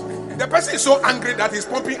portion. The person is so angry that he's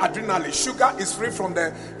pumping adrenaline. Sugar is free from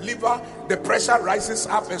the liver. The pressure rises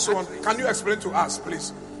up and so on. Can you explain to us,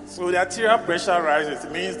 please? So the arterial pressure rises.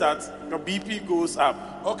 It means that your BP goes up.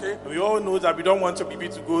 Okay. We all know that we don't want your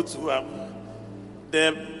BP to go too up.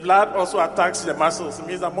 The blood also attacks the muscles. It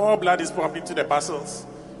means that more blood is pumped into the muscles.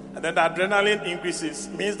 And then the adrenaline increases.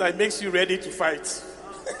 It means that it makes you ready to fight.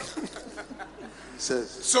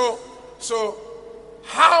 So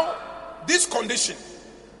how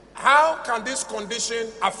can this condition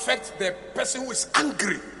affect the person who is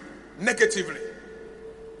angry negatively?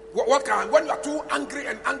 When you are too angry,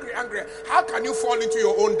 how can you fall into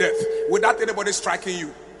your own death without anybody striking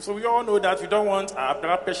you? So we all know that we don't want our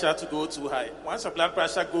blood pressure to go too high. Once your blood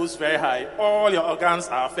pressure goes very high, all your organs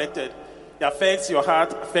are affected. It affects your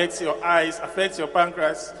heart, affects your eyes, affects your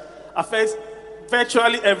pancreas, affects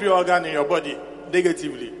virtually every organ in your body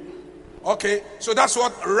negatively. Okay, so that's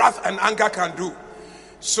what wrath and anger can do.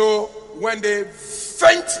 So when they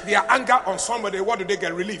vent their anger on somebody, what do they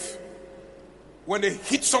get? Relief. When they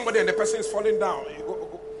hit somebody and the person is falling down,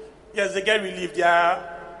 yes, they get relief.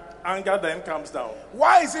 Their anger then comes down.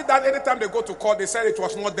 Why is it that anytime they go to court, they said it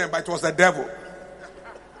was not them, but it was the devil?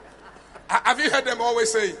 Have you heard them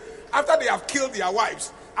always say, after they have killed their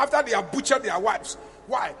wives, after they have butchered their wives?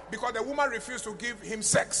 Why? Because the woman refused to give him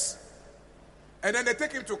sex. And then they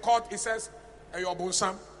take him to court. He says, hey, your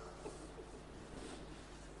bonsam.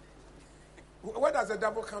 Where does the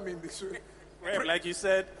devil come in this way? Well, like you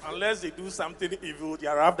said, unless they do something evil,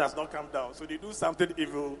 their wrath does not come down. So they do something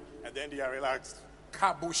evil and then they are relaxed.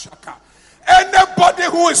 Kabushaka. Anybody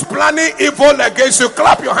who is planning evil against you,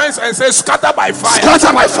 clap your hands and say, scatter by fire.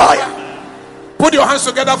 Scatter by fire. Put your hands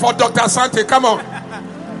together for Dr. Sante. Come on.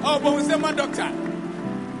 Oh, but we say, my doctor.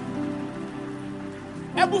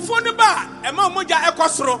 Ebufo ba ema moja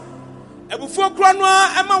ekosoro ebufo kro no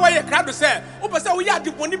ema waye krado se obese wo ya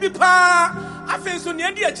diboni bi pa afen so ne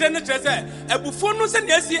adi akire ne kire se ebufo no se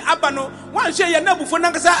ne asi aba no wan hwe ye na ebufo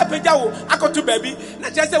nankasa apagya wo akoto baabi na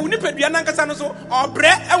kire se wo nipadua nankasa no so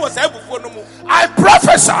obre e wo sa ebufo no mu. I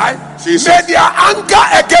prophesy, Jesus. May their anger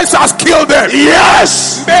against us kill them.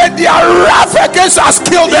 Yes. May their wrath against us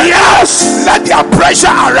kill them. Yes. Let their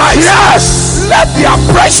pressure arise. Yes. Let their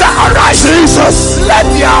pressure arise. Jesus. Let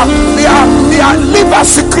their liver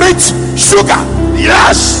secrete sugar.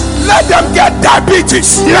 Yes. Let them get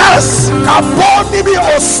diabetes. Yes.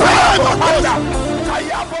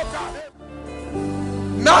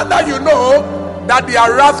 Now that you know that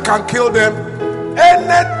their wrath can kill them,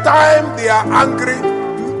 anytime they are angry,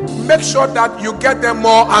 make sure that you get them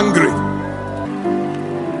more angry.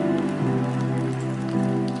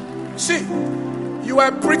 See, you are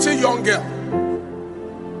a pretty young girl.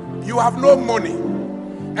 You have no money.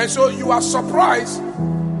 And so you are surprised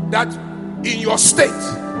that in your state,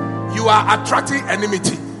 you are attracting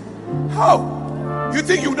enmity. How? You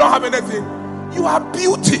think you don't have anything? You have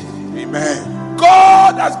beauty. Amen.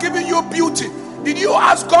 God has given you beauty. Did you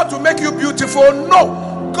ask God to make you beautiful?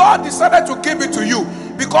 No. God decided to give it to you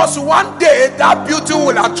because one day that beauty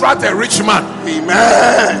will attract a rich man.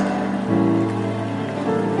 Amen.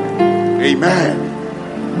 Amen.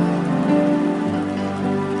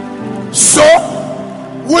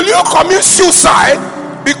 so, will you commit suicide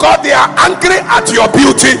because they are angry at your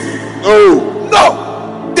beauty? No.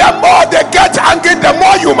 The more they get angry, the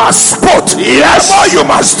more you must sport. Yes. The more you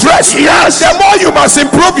must dress. Yes. The more you must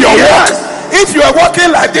improve your work. If you are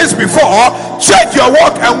walking like this before, change your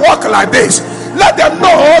walk and walk like this. Let them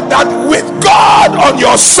know that with God on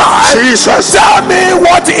your side, Jesus. Tell me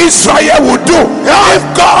what Israel would do if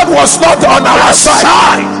God was not on our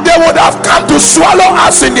side. They would have come to swallow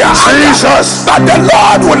us in their Jesus. anger. But the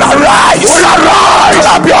Lord will arise.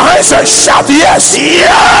 Clap your hands and shout yes.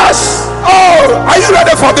 Yes. Oh, are you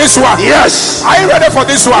ready for this one? Yes. Are you ready for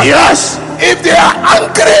this one? Yes. If they are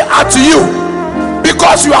angry at you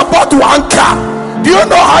because you have bought one car, do you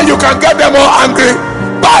know how you can get them all angry?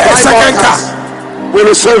 Buy a second car. We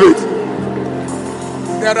receive it.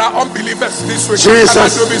 There are unbelievers this week. Jesus. Can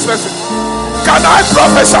I do business? Can I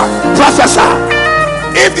prophesy? Prophesy.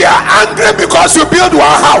 If they are angry because you build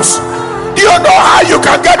one house, do you know how you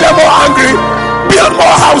can get them all angry? Build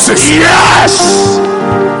more houses. Yes.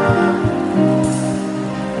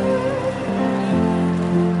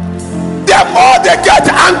 The more they get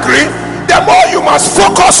angry, the more you must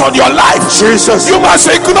focus on your life. Jesus. You must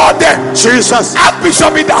ignore them. Jesus.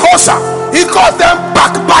 Archbishop Idahosa, he calls them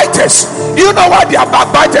backbiters. You know why they are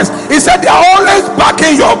backbiters? He said they are always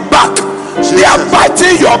backing your back. They are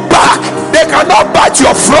biting your back. They cannot bite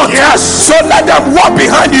your front. Yes. So let them walk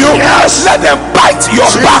behind you. Yes. Let them bite your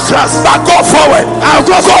back. But go forward. I'll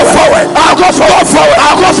go forward. I'll go forward.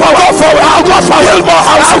 I'll go forward. Go forward. I'll go forward. Build more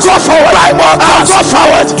houses. I'll go forward. Buy more cars. I'll go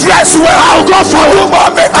forward. Dress well. I'll go forward. Do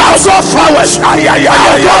more makeup. I'll go forward.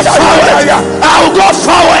 I'll go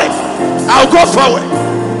forward. I'll go forward.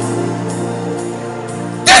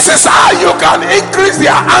 This is how you can increase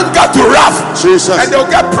their anger to wrath. Jesus. And they'll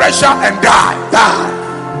get pressure and die.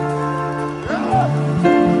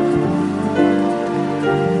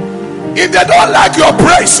 If they don't like your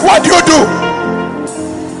praise, what do you do?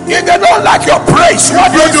 If they don't like your praise, what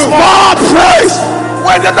do you do? More praise.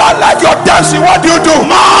 When they don't like your dancing, what do you do?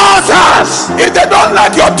 More dance. If they don't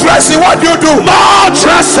like your dressing, what do you do? More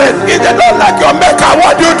dressing. If they don't like your makeup,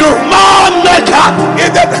 what do you do? More makeup.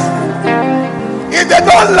 If they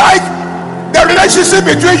don't like the relationship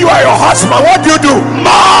between you and your husband, what do you do?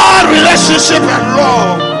 More relationship and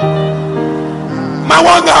love. My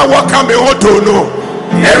one guy will come in to know.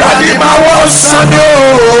 Eradi my one son.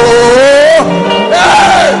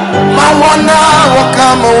 My one now will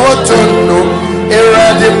come to know.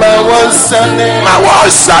 Eradi my one son. My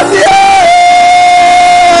one son.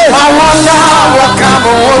 My one now will come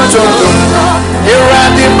to know.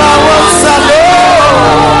 Eradi my one son.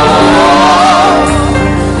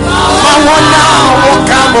 My one now will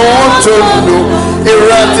come to know.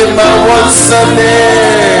 Eradi my one son.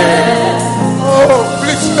 Oh,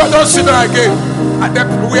 please don't sit down again.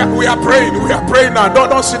 We are praying. We are praying now.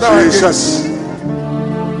 Don't sit down Jesus. again.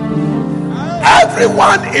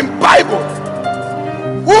 Everyone in Bible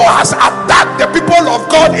who has attacked the people of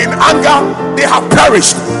God in anger, they have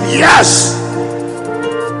perished. Yes.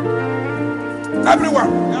 Everyone.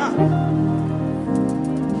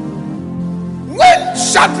 When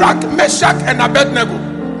Shadrach, Meshach, and Abednego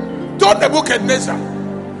told Nebuchadnezzar,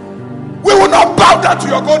 we will not bow down to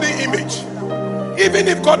your golden image, even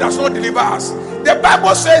if God does not deliver us. The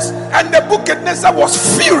Bible says, and Nebuchadnezzar was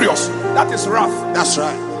furious. That is wrath. That's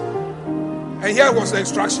right. And here was the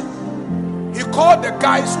instruction. He called the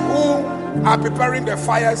guys who are preparing the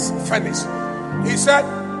fire's furnace. He said,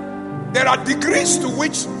 there are degrees to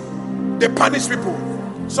which they punish people.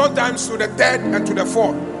 Sometimes to the third and to the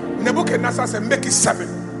fourth. Nebuchadnezzar said, make it 7.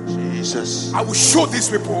 Jesus. I will show these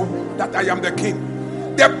people that I am the king.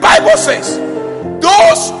 The Bible says,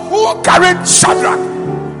 those who carried Shadrach,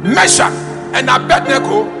 Meshach, and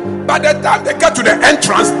Abednego, by the time they get to the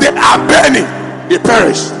entrance, they are burning. They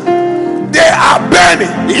perished. They are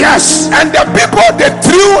burning. Yes. And the people they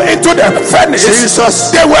threw into the furnace,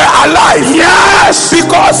 Jesus, they were alive. Yes.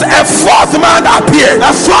 Because a fourth man appeared.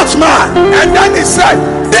 A fourth man. And then he said,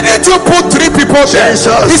 didn't you put 3 people there?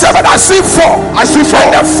 Jesus. He said, but I see 4. I see 4.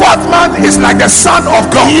 And the fourth man is like the Son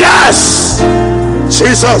of God. Yes.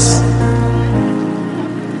 Jesus.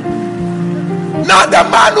 Now the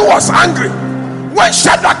man who was angry, when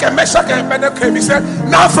Shadrach and Meshach and Abednego came, he said,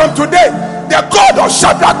 now from today, the God of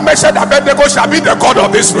Shadrach, Meshach, and Abednego shall be the God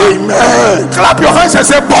of this land. Amen. Clap your hands and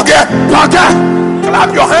say, Boge. Boge.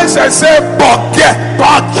 Clap your hands and say, Boge.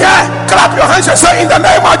 Boge. Clap your hands and say, in the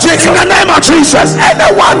name of Jesus. In the name of Jesus.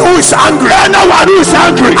 Anyone who is angry. Anyone who is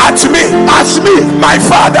angry at me. At me. My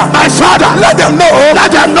Father. My Father. Let them know.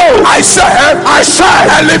 Let them know. I serve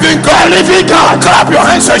a living God. A living God. Clap your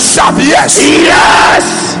hands and shout yes.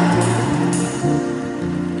 Yes.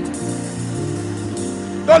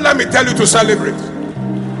 Don't let me tell you to celebrate.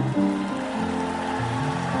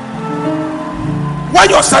 When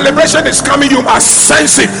your celebration is coming, you must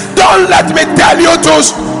sense it. Don't let me tell you to.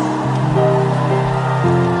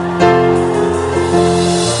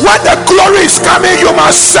 When the glory is coming, you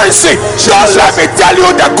must sense it. Don't let me tell you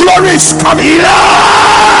the glory is coming.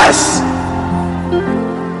 Yes.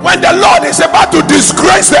 When the Lord is about to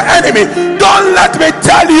disgrace the enemy, don't let me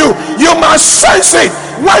tell you, you must sense it.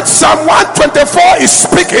 When Psalm 124 is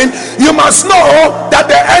speaking, you must know that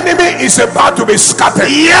the enemy is about to be scattered.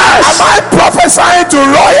 Yes. Am I prophesying to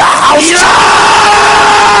Royalhouse?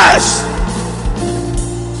 Yes.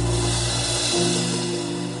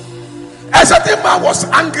 A certain man was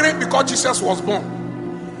angry because Jesus was born.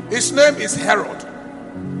 His name is Herod.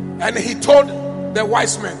 And he told the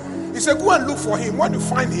wise men, he said, go and look for him. When you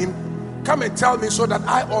find him, come and tell me so that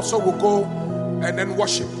I also will go and then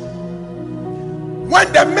worship.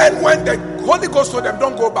 When the men went, the Holy Ghost told them,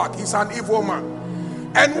 don't go back. He's an evil man.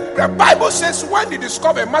 And the Bible says when he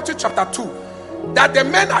discovered in Matthew chapter 2 that the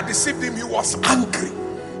men had deceived him, he was angry.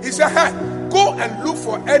 He said, hey, go and look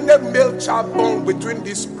for any male child born between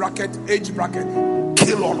this age bracket.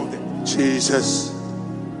 Kill all of them. Jesus.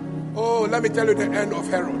 Oh, let me tell you the end of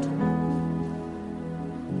Herod.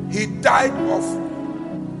 He died of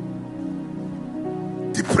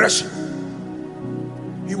depression.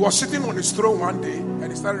 He was sitting on his throne one day and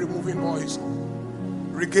he started removing all his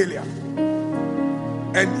regalia.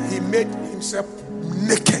 And he made himself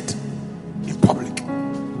naked in public.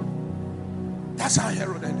 That's how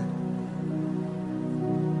Herod ended.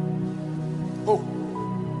 Oh,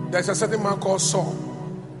 there's a certain man called Saul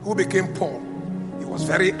who became Paul. He was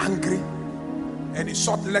very angry and he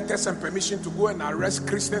sought letters and permission to go and arrest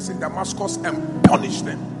Christians in Damascus and punish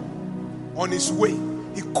them. On his way,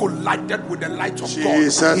 he collided with the light of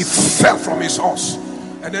Jesus. God. He fell from his horse.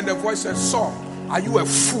 And then the voice said, Saul, are you a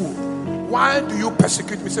fool? Why do you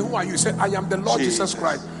persecute me? He said, who are you? He said, I am the Lord Jesus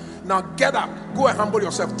Christ. Now get up, go and humble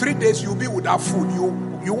yourself. 3 days you'll be without food.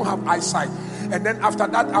 You won't have eyesight. And then after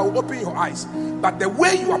that, I will open your eyes. But the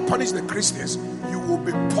way you are punished the Christians, you will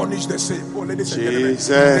be punished the same. Oh, ladies and gentlemen,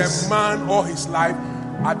 the man all his life,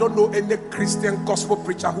 I don't know any Christian gospel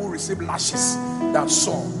preacher who received lashes than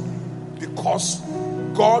Saul, because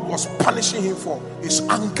God was punishing him for his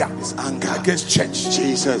anger against church.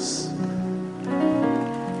 Jesus.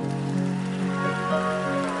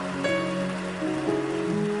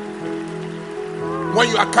 When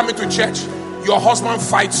you are coming to church, your husband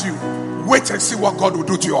fights you. Wait and see what God will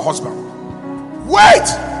do to your husband. Wait.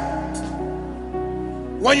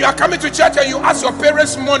 When you are coming to church and you ask your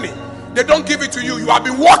parents money, they don't give it to you. You have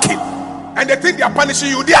been walking and they think they are punishing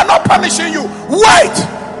you. They are not punishing you. Wait.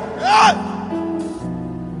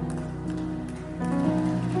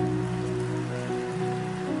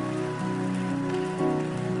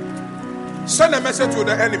 Send a message to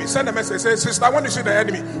the enemy. Send a message. Say, sister, when you see the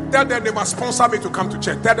enemy, tell them they must sponsor me to come to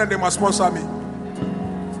church. Tell them they must sponsor me.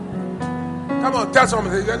 Come on, tell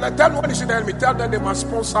someone. Tell them when you see the enemy, tell them they must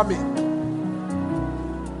sponsor me.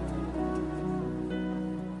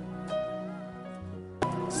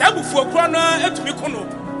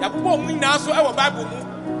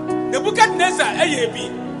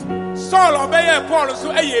 Saul obey Paul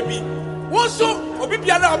so Wonso obi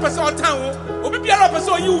biara opese otan wo obi biara opese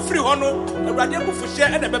oyi free ho no awurade abufu hye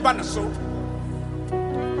e na beba ne so.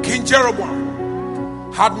 King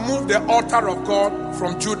Jeroboam had moved the altar of God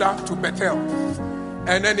from Judah to Bethel,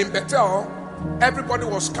 and then in Bethel everybody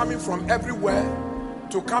was coming from everywhere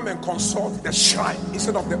to come and consult the shrine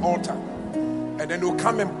instead of the altar, and then they'll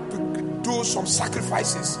come and do some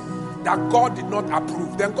sacrifices that God did not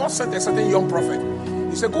approve. Then God sent a certain young prophet.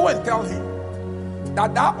 He said, go and tell him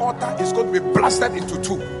that altar is going to be blasted into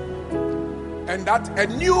two, and that a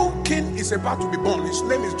new king is about to be born. His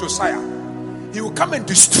name is Josiah. He will come and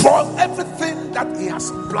destroy everything that he has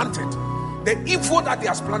planted, the evil that he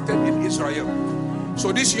has planted in Israel.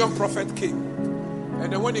 So this young prophet came,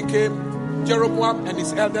 and then when he came, Jeroboam and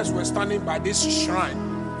his elders were standing by this shrine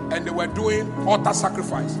and they were doing altar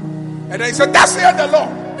sacrifice. And then he said, thus saith the Lord,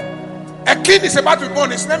 a king is about to be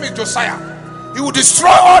born. His name is Josiah. He will destroy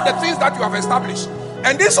all the things that you have established.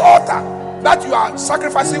 And this altar that you are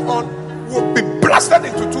sacrificing on will be blasted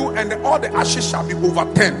into two, and all the ashes shall be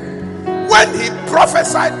overturned. When he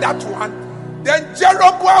prophesied that one, then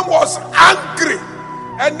Jeroboam was angry.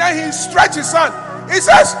 And then he stretched his hand. He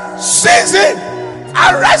says, seize him,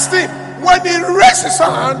 arrest him. When he raised his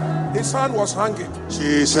hand was hanging.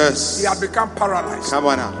 Jesus. He had become paralyzed. Come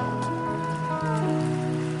on now.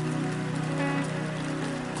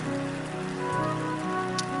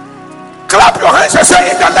 Clap your hands and say,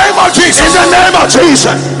 in the name of Jesus. In the name of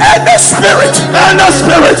Jesus. And the spirit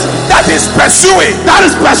that is pursuing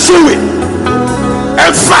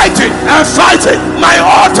and fighting my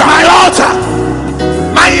altar,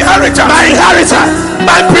 my inheritance,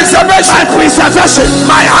 my preservation,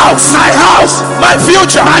 my house, my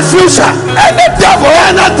future, and the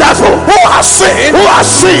devil who has seen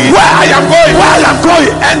where I am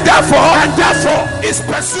going, and therefore is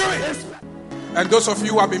pursuing. And those of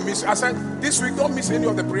you who have been missing, I said this week don't miss any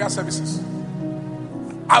of the prayer services.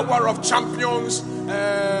 Hour of Champions,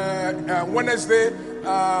 Wednesday,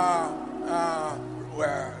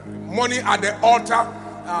 morning at the altar.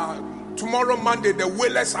 Tomorrow, Monday, the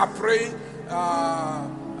wailers are praying.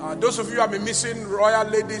 Those of you who have been missing, Royal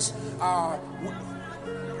Ladies,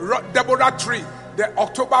 Deborah Tree, the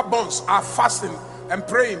October Bonds are fasting and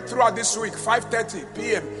praying throughout this week, 5:30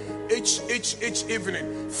 p.m. each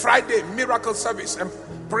evening. Friday, miracle service and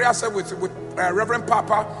prayer service with Reverend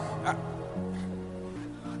Papa.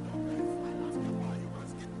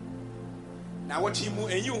 Now what you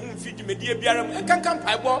and you whom feed me dear Biaram and can come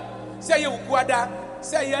pieball, say you Guada,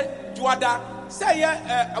 say ye Juada, say ye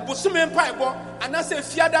a Busuman pieball, and I say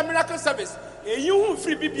Fiada miracle service. And you whom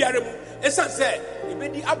free Biaram, as I said, you may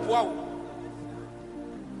be up.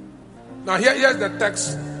 Now here's the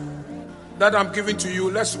text that I'm giving to you.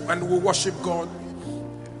 We'll worship God,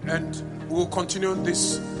 and we'll continue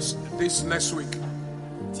this next week.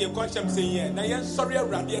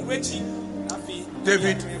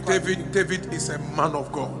 David is a man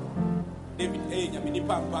of God.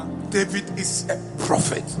 David is a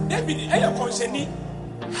prophet.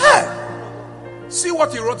 Hey, see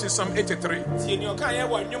what he wrote in Psalm 83.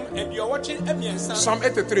 Psalm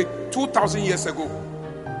 83, 2,000 years ago.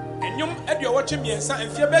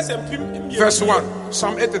 Verse 1.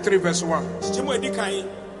 Psalm 83, verse 1.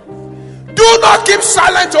 Do not keep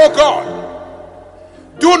silent, O God.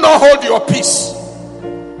 Do not hold your peace.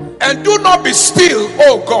 And do not be still,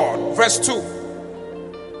 O God. Verse 2.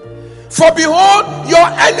 For behold, your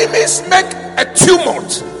enemies make a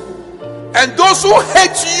tumult, and those who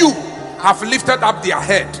hate you have lifted up their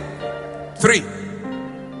head. 3.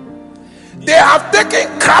 They have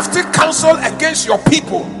taken crafty counsel against your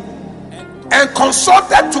people, and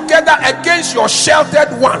consulted together against your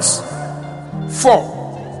sheltered ones.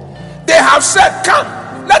 4. They have said, come,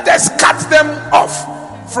 let us cut them off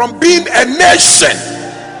from being a nation,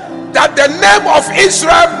 that the name of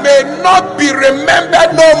Israel may not be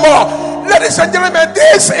remembered no more. Ladies and gentlemen,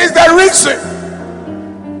 this is the reason.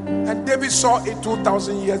 And David saw it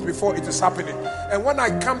 2,000 years before it is happening. And when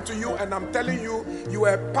I come to you and I'm telling you, you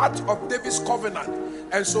are part of David's covenant.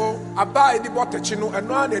 And so,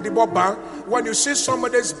 when you see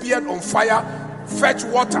somebody's beard on fire, fetch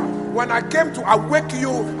water. When I came to awake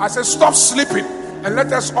you, I said, stop sleeping and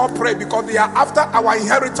let us all pray, because they are after our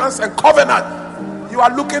inheritance and covenant. You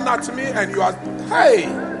are looking at me and you are, hey.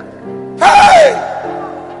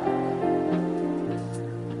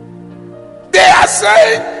 They are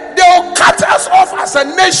saying they will cut us off as a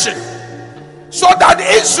nation so that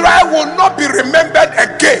Israel will not be remembered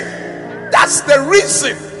again. That's the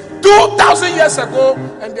reason. 2,000 years ago,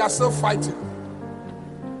 and they are still fighting.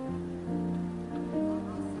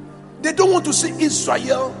 They don't want to see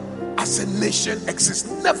Israel as a nation exist.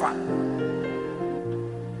 Never.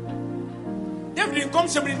 David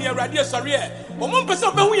comes to me near Radio Sorry. One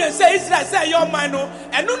person who say Israel say your man,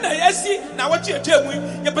 and no, I see now what you tell me.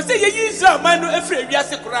 You say you Israel man, every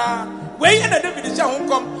Yasekra. Where and David shall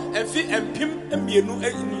come and fit and pim and be no.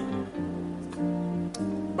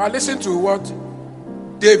 But listen to what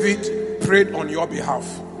David prayed on your behalf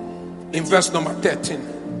in verse number 13.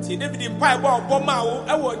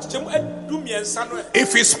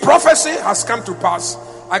 If his prophecy has come to pass,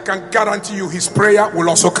 I can guarantee you his prayer will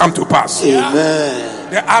also come to pass. Amen.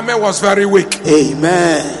 The army was very weak.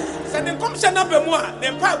 Amen.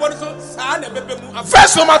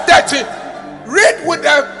 Verse number 13. Read with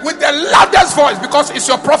the loudest voice, because it's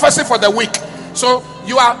your prophecy for the week. So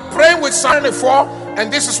you are praying with Psalm 4,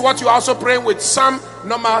 and this is what you are also praying with Psalm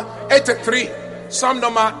number 83. Psalm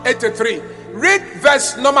number 83. Read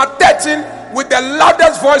verse number 13 with the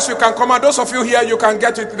loudest voice you can command. Those of you here, you can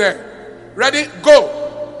get it there. Ready? Go.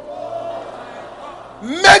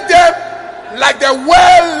 Make them like the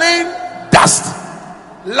whirling dust,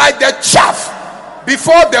 like the chaff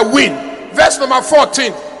before the wind. Verse number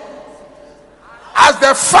 14. As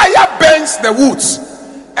the fire burns the woods,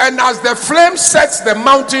 and as the flame sets the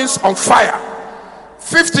mountains on fire.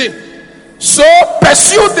 15. So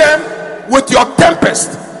pursue them with your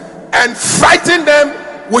tempest, and frighten them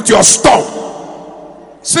with your storm.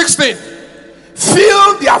 16.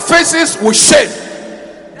 Fill their faces with shame,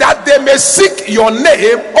 that they may seek your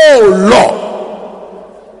name, O Lord.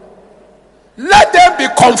 Let them be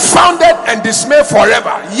confounded and dismayed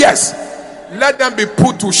forever. Yes, let them be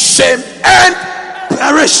put to shame and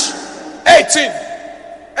perish. 18,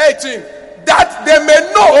 that they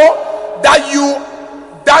may know that you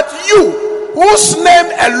whose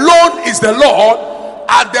name alone is the Lord,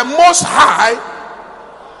 are the most high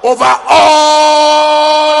over all.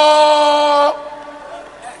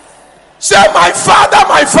 Say, my father,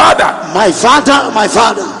 my father, my father, my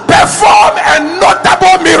father, perform a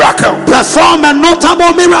notable miracle. Perform a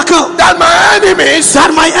notable miracle. That my enemies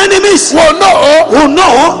will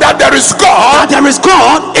know that there is God. That there is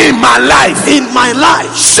God in my life. In my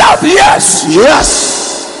life. Shout yes.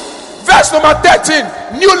 Yes. Verse number 13,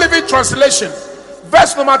 New Living Translation.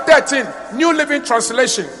 Verse number 13, New Living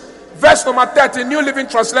Translation. Verse number 13, New Living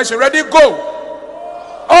Translation. Ready, go.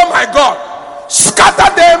 Oh my God.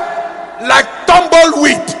 Scatter them like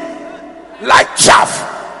tumbleweed, like chaff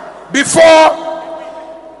before.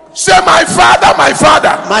 Say, my father, my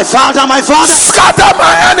father, my father, my father, scatter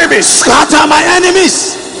my enemies. Scatter my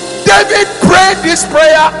enemies. David prayed this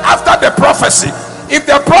prayer after the prophecy. If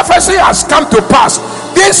the prophecy has come to pass,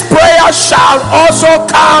 this prayer shall also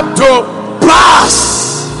come to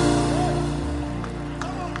pass.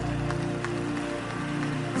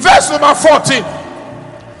 Verse number 14.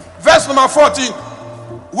 Verse number 14.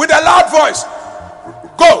 With a loud voice,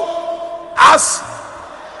 go. As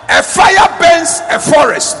a fire burns a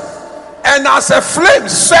forest, and as a flame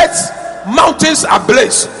sets mountains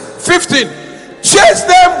ablaze. 15. Chase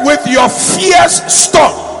them with your fierce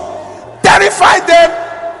storm. Terrify them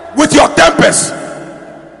with your tempest.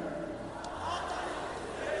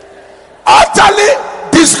 Utterly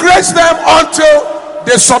disgrace them until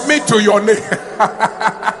they submit to your name.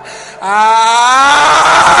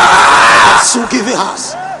 So give it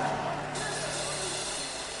us.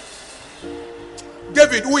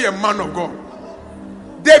 David, we a man of God.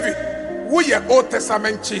 David, we are Old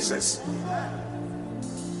Testament Jesus.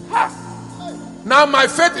 Now my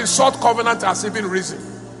faith in salt covenant has even risen.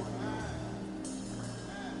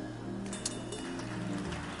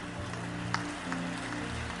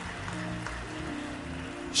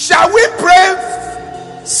 Shall we pray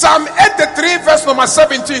Psalm 83 verse number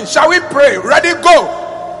 17? Shall we pray? Ready, go.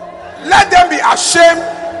 Let them be ashamed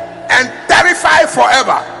and terrified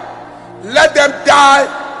forever. Let them die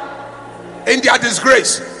in their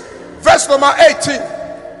disgrace. Verse number 18.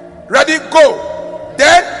 Ready, go.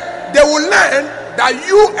 Then they will learn that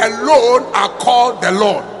you alone are called the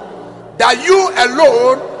Lord, that you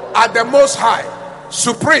alone are the most high,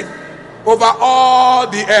 supreme over all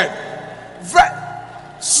the earth.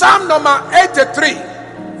 Psalm number 83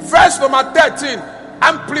 verse number 13,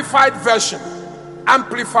 amplified version.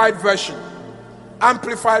 Amplified version.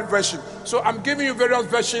 Amplified version. So I'm giving you various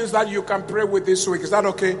versions that you can pray with this week. Is that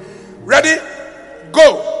okay? Ready?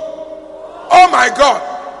 Go. Oh my God.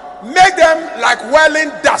 Make them like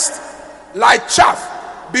whirling dust, like chaff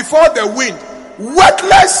before the wind,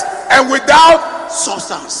 worthless and without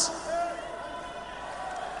substance.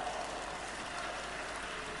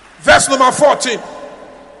 Verse number 14.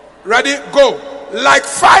 Ready? Go. Like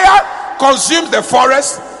fire consumes the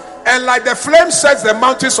forest, and like the flame sets the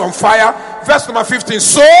mountains on fire. Verse number 15.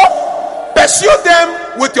 So pursue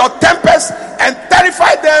them with your tempest and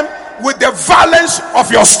terrify them with the violence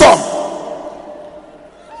of your storm.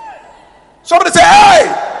 Somebody say, hey,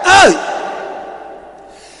 hey.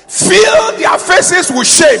 Fill their faces with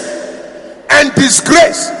shame and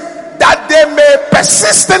disgrace, that they may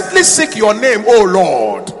persistently seek your name, O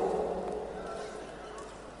Lord.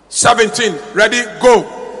 17. Ready? Go.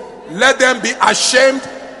 Let them be ashamed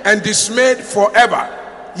and dismayed forever.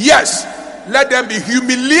 Yes, let them be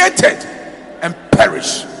humiliated and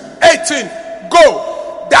perish. 18.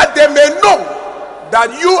 Go, that they may know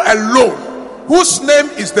that you alone, whose name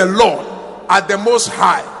is the Lord, are the most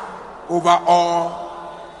high over all.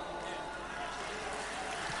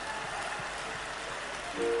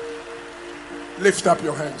 Lift up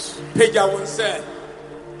your hands. Lift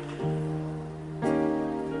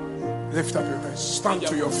up your hands. Stand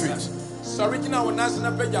to your feet.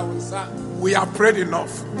 We have prayed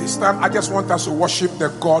enough. This time I just want us to worship the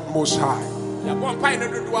God Most High.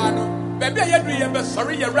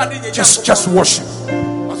 Just worship.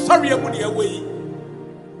 From the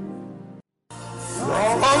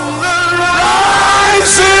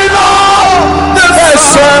rising of the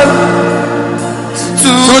sun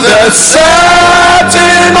to the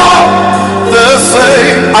setting of the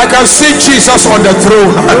I can see Jesus on the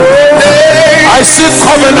throne. I see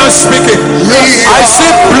covenant speaking. I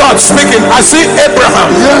see blood speaking. I see Abraham.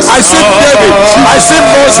 I see David. I see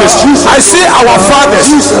Moses. I see our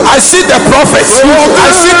fathers. I see the prophets.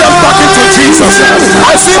 I see them talking to Jesus.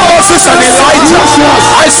 I see Moses and Elijah.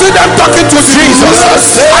 I see them talking to Jesus.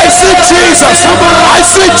 I see Jesus. I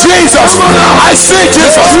see Jesus. I see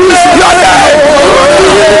Jesus. Your name.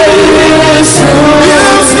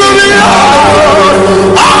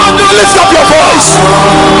 Lift up your voice.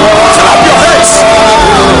 Clap your hands.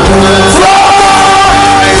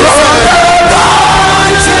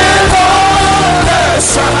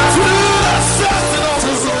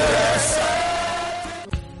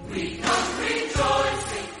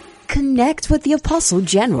 Connect with the Apostle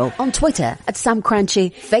General on Twitter at Sam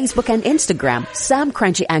Korankye, Facebook and Instagram,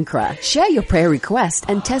 Korankye Ankrah. Share your prayer requests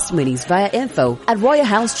and testimonies via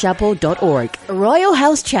info@royalhousechapel.org.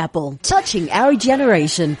 Royalhouse Chapel, touching our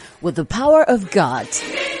generation with the power of God.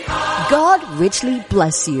 God richly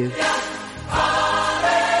bless you.